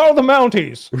 Let's call the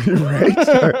Mounties.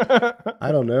 Right?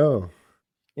 I don't know.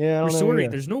 Yeah, we're sorry.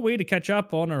 There's no way to catch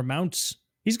up on our mounts.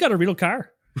 He's got a real car.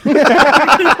 He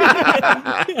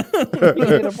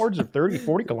upwards of 30,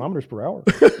 40 kilometers per hour.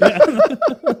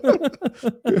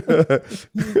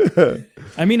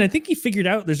 I mean, I think he figured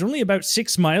out there's only about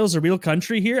 6 miles of real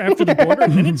country here after the border,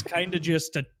 and it's kind of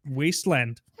just a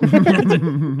wasteland. I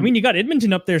mean, you got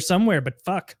Edmonton up there somewhere, but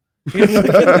fuck. You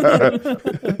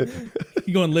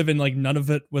go and live in like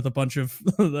Nunavut with a bunch of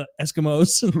the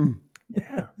Eskimos.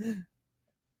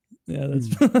 Yeah,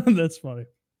 that's funny.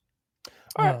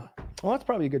 All right. Well, that's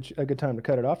probably a good time to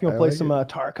cut it off. You want to play some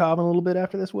Tarkov in a little bit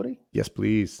after this, Woody? Yes,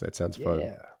 please. That sounds fun.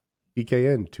 Yeah.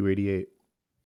 PKN 288.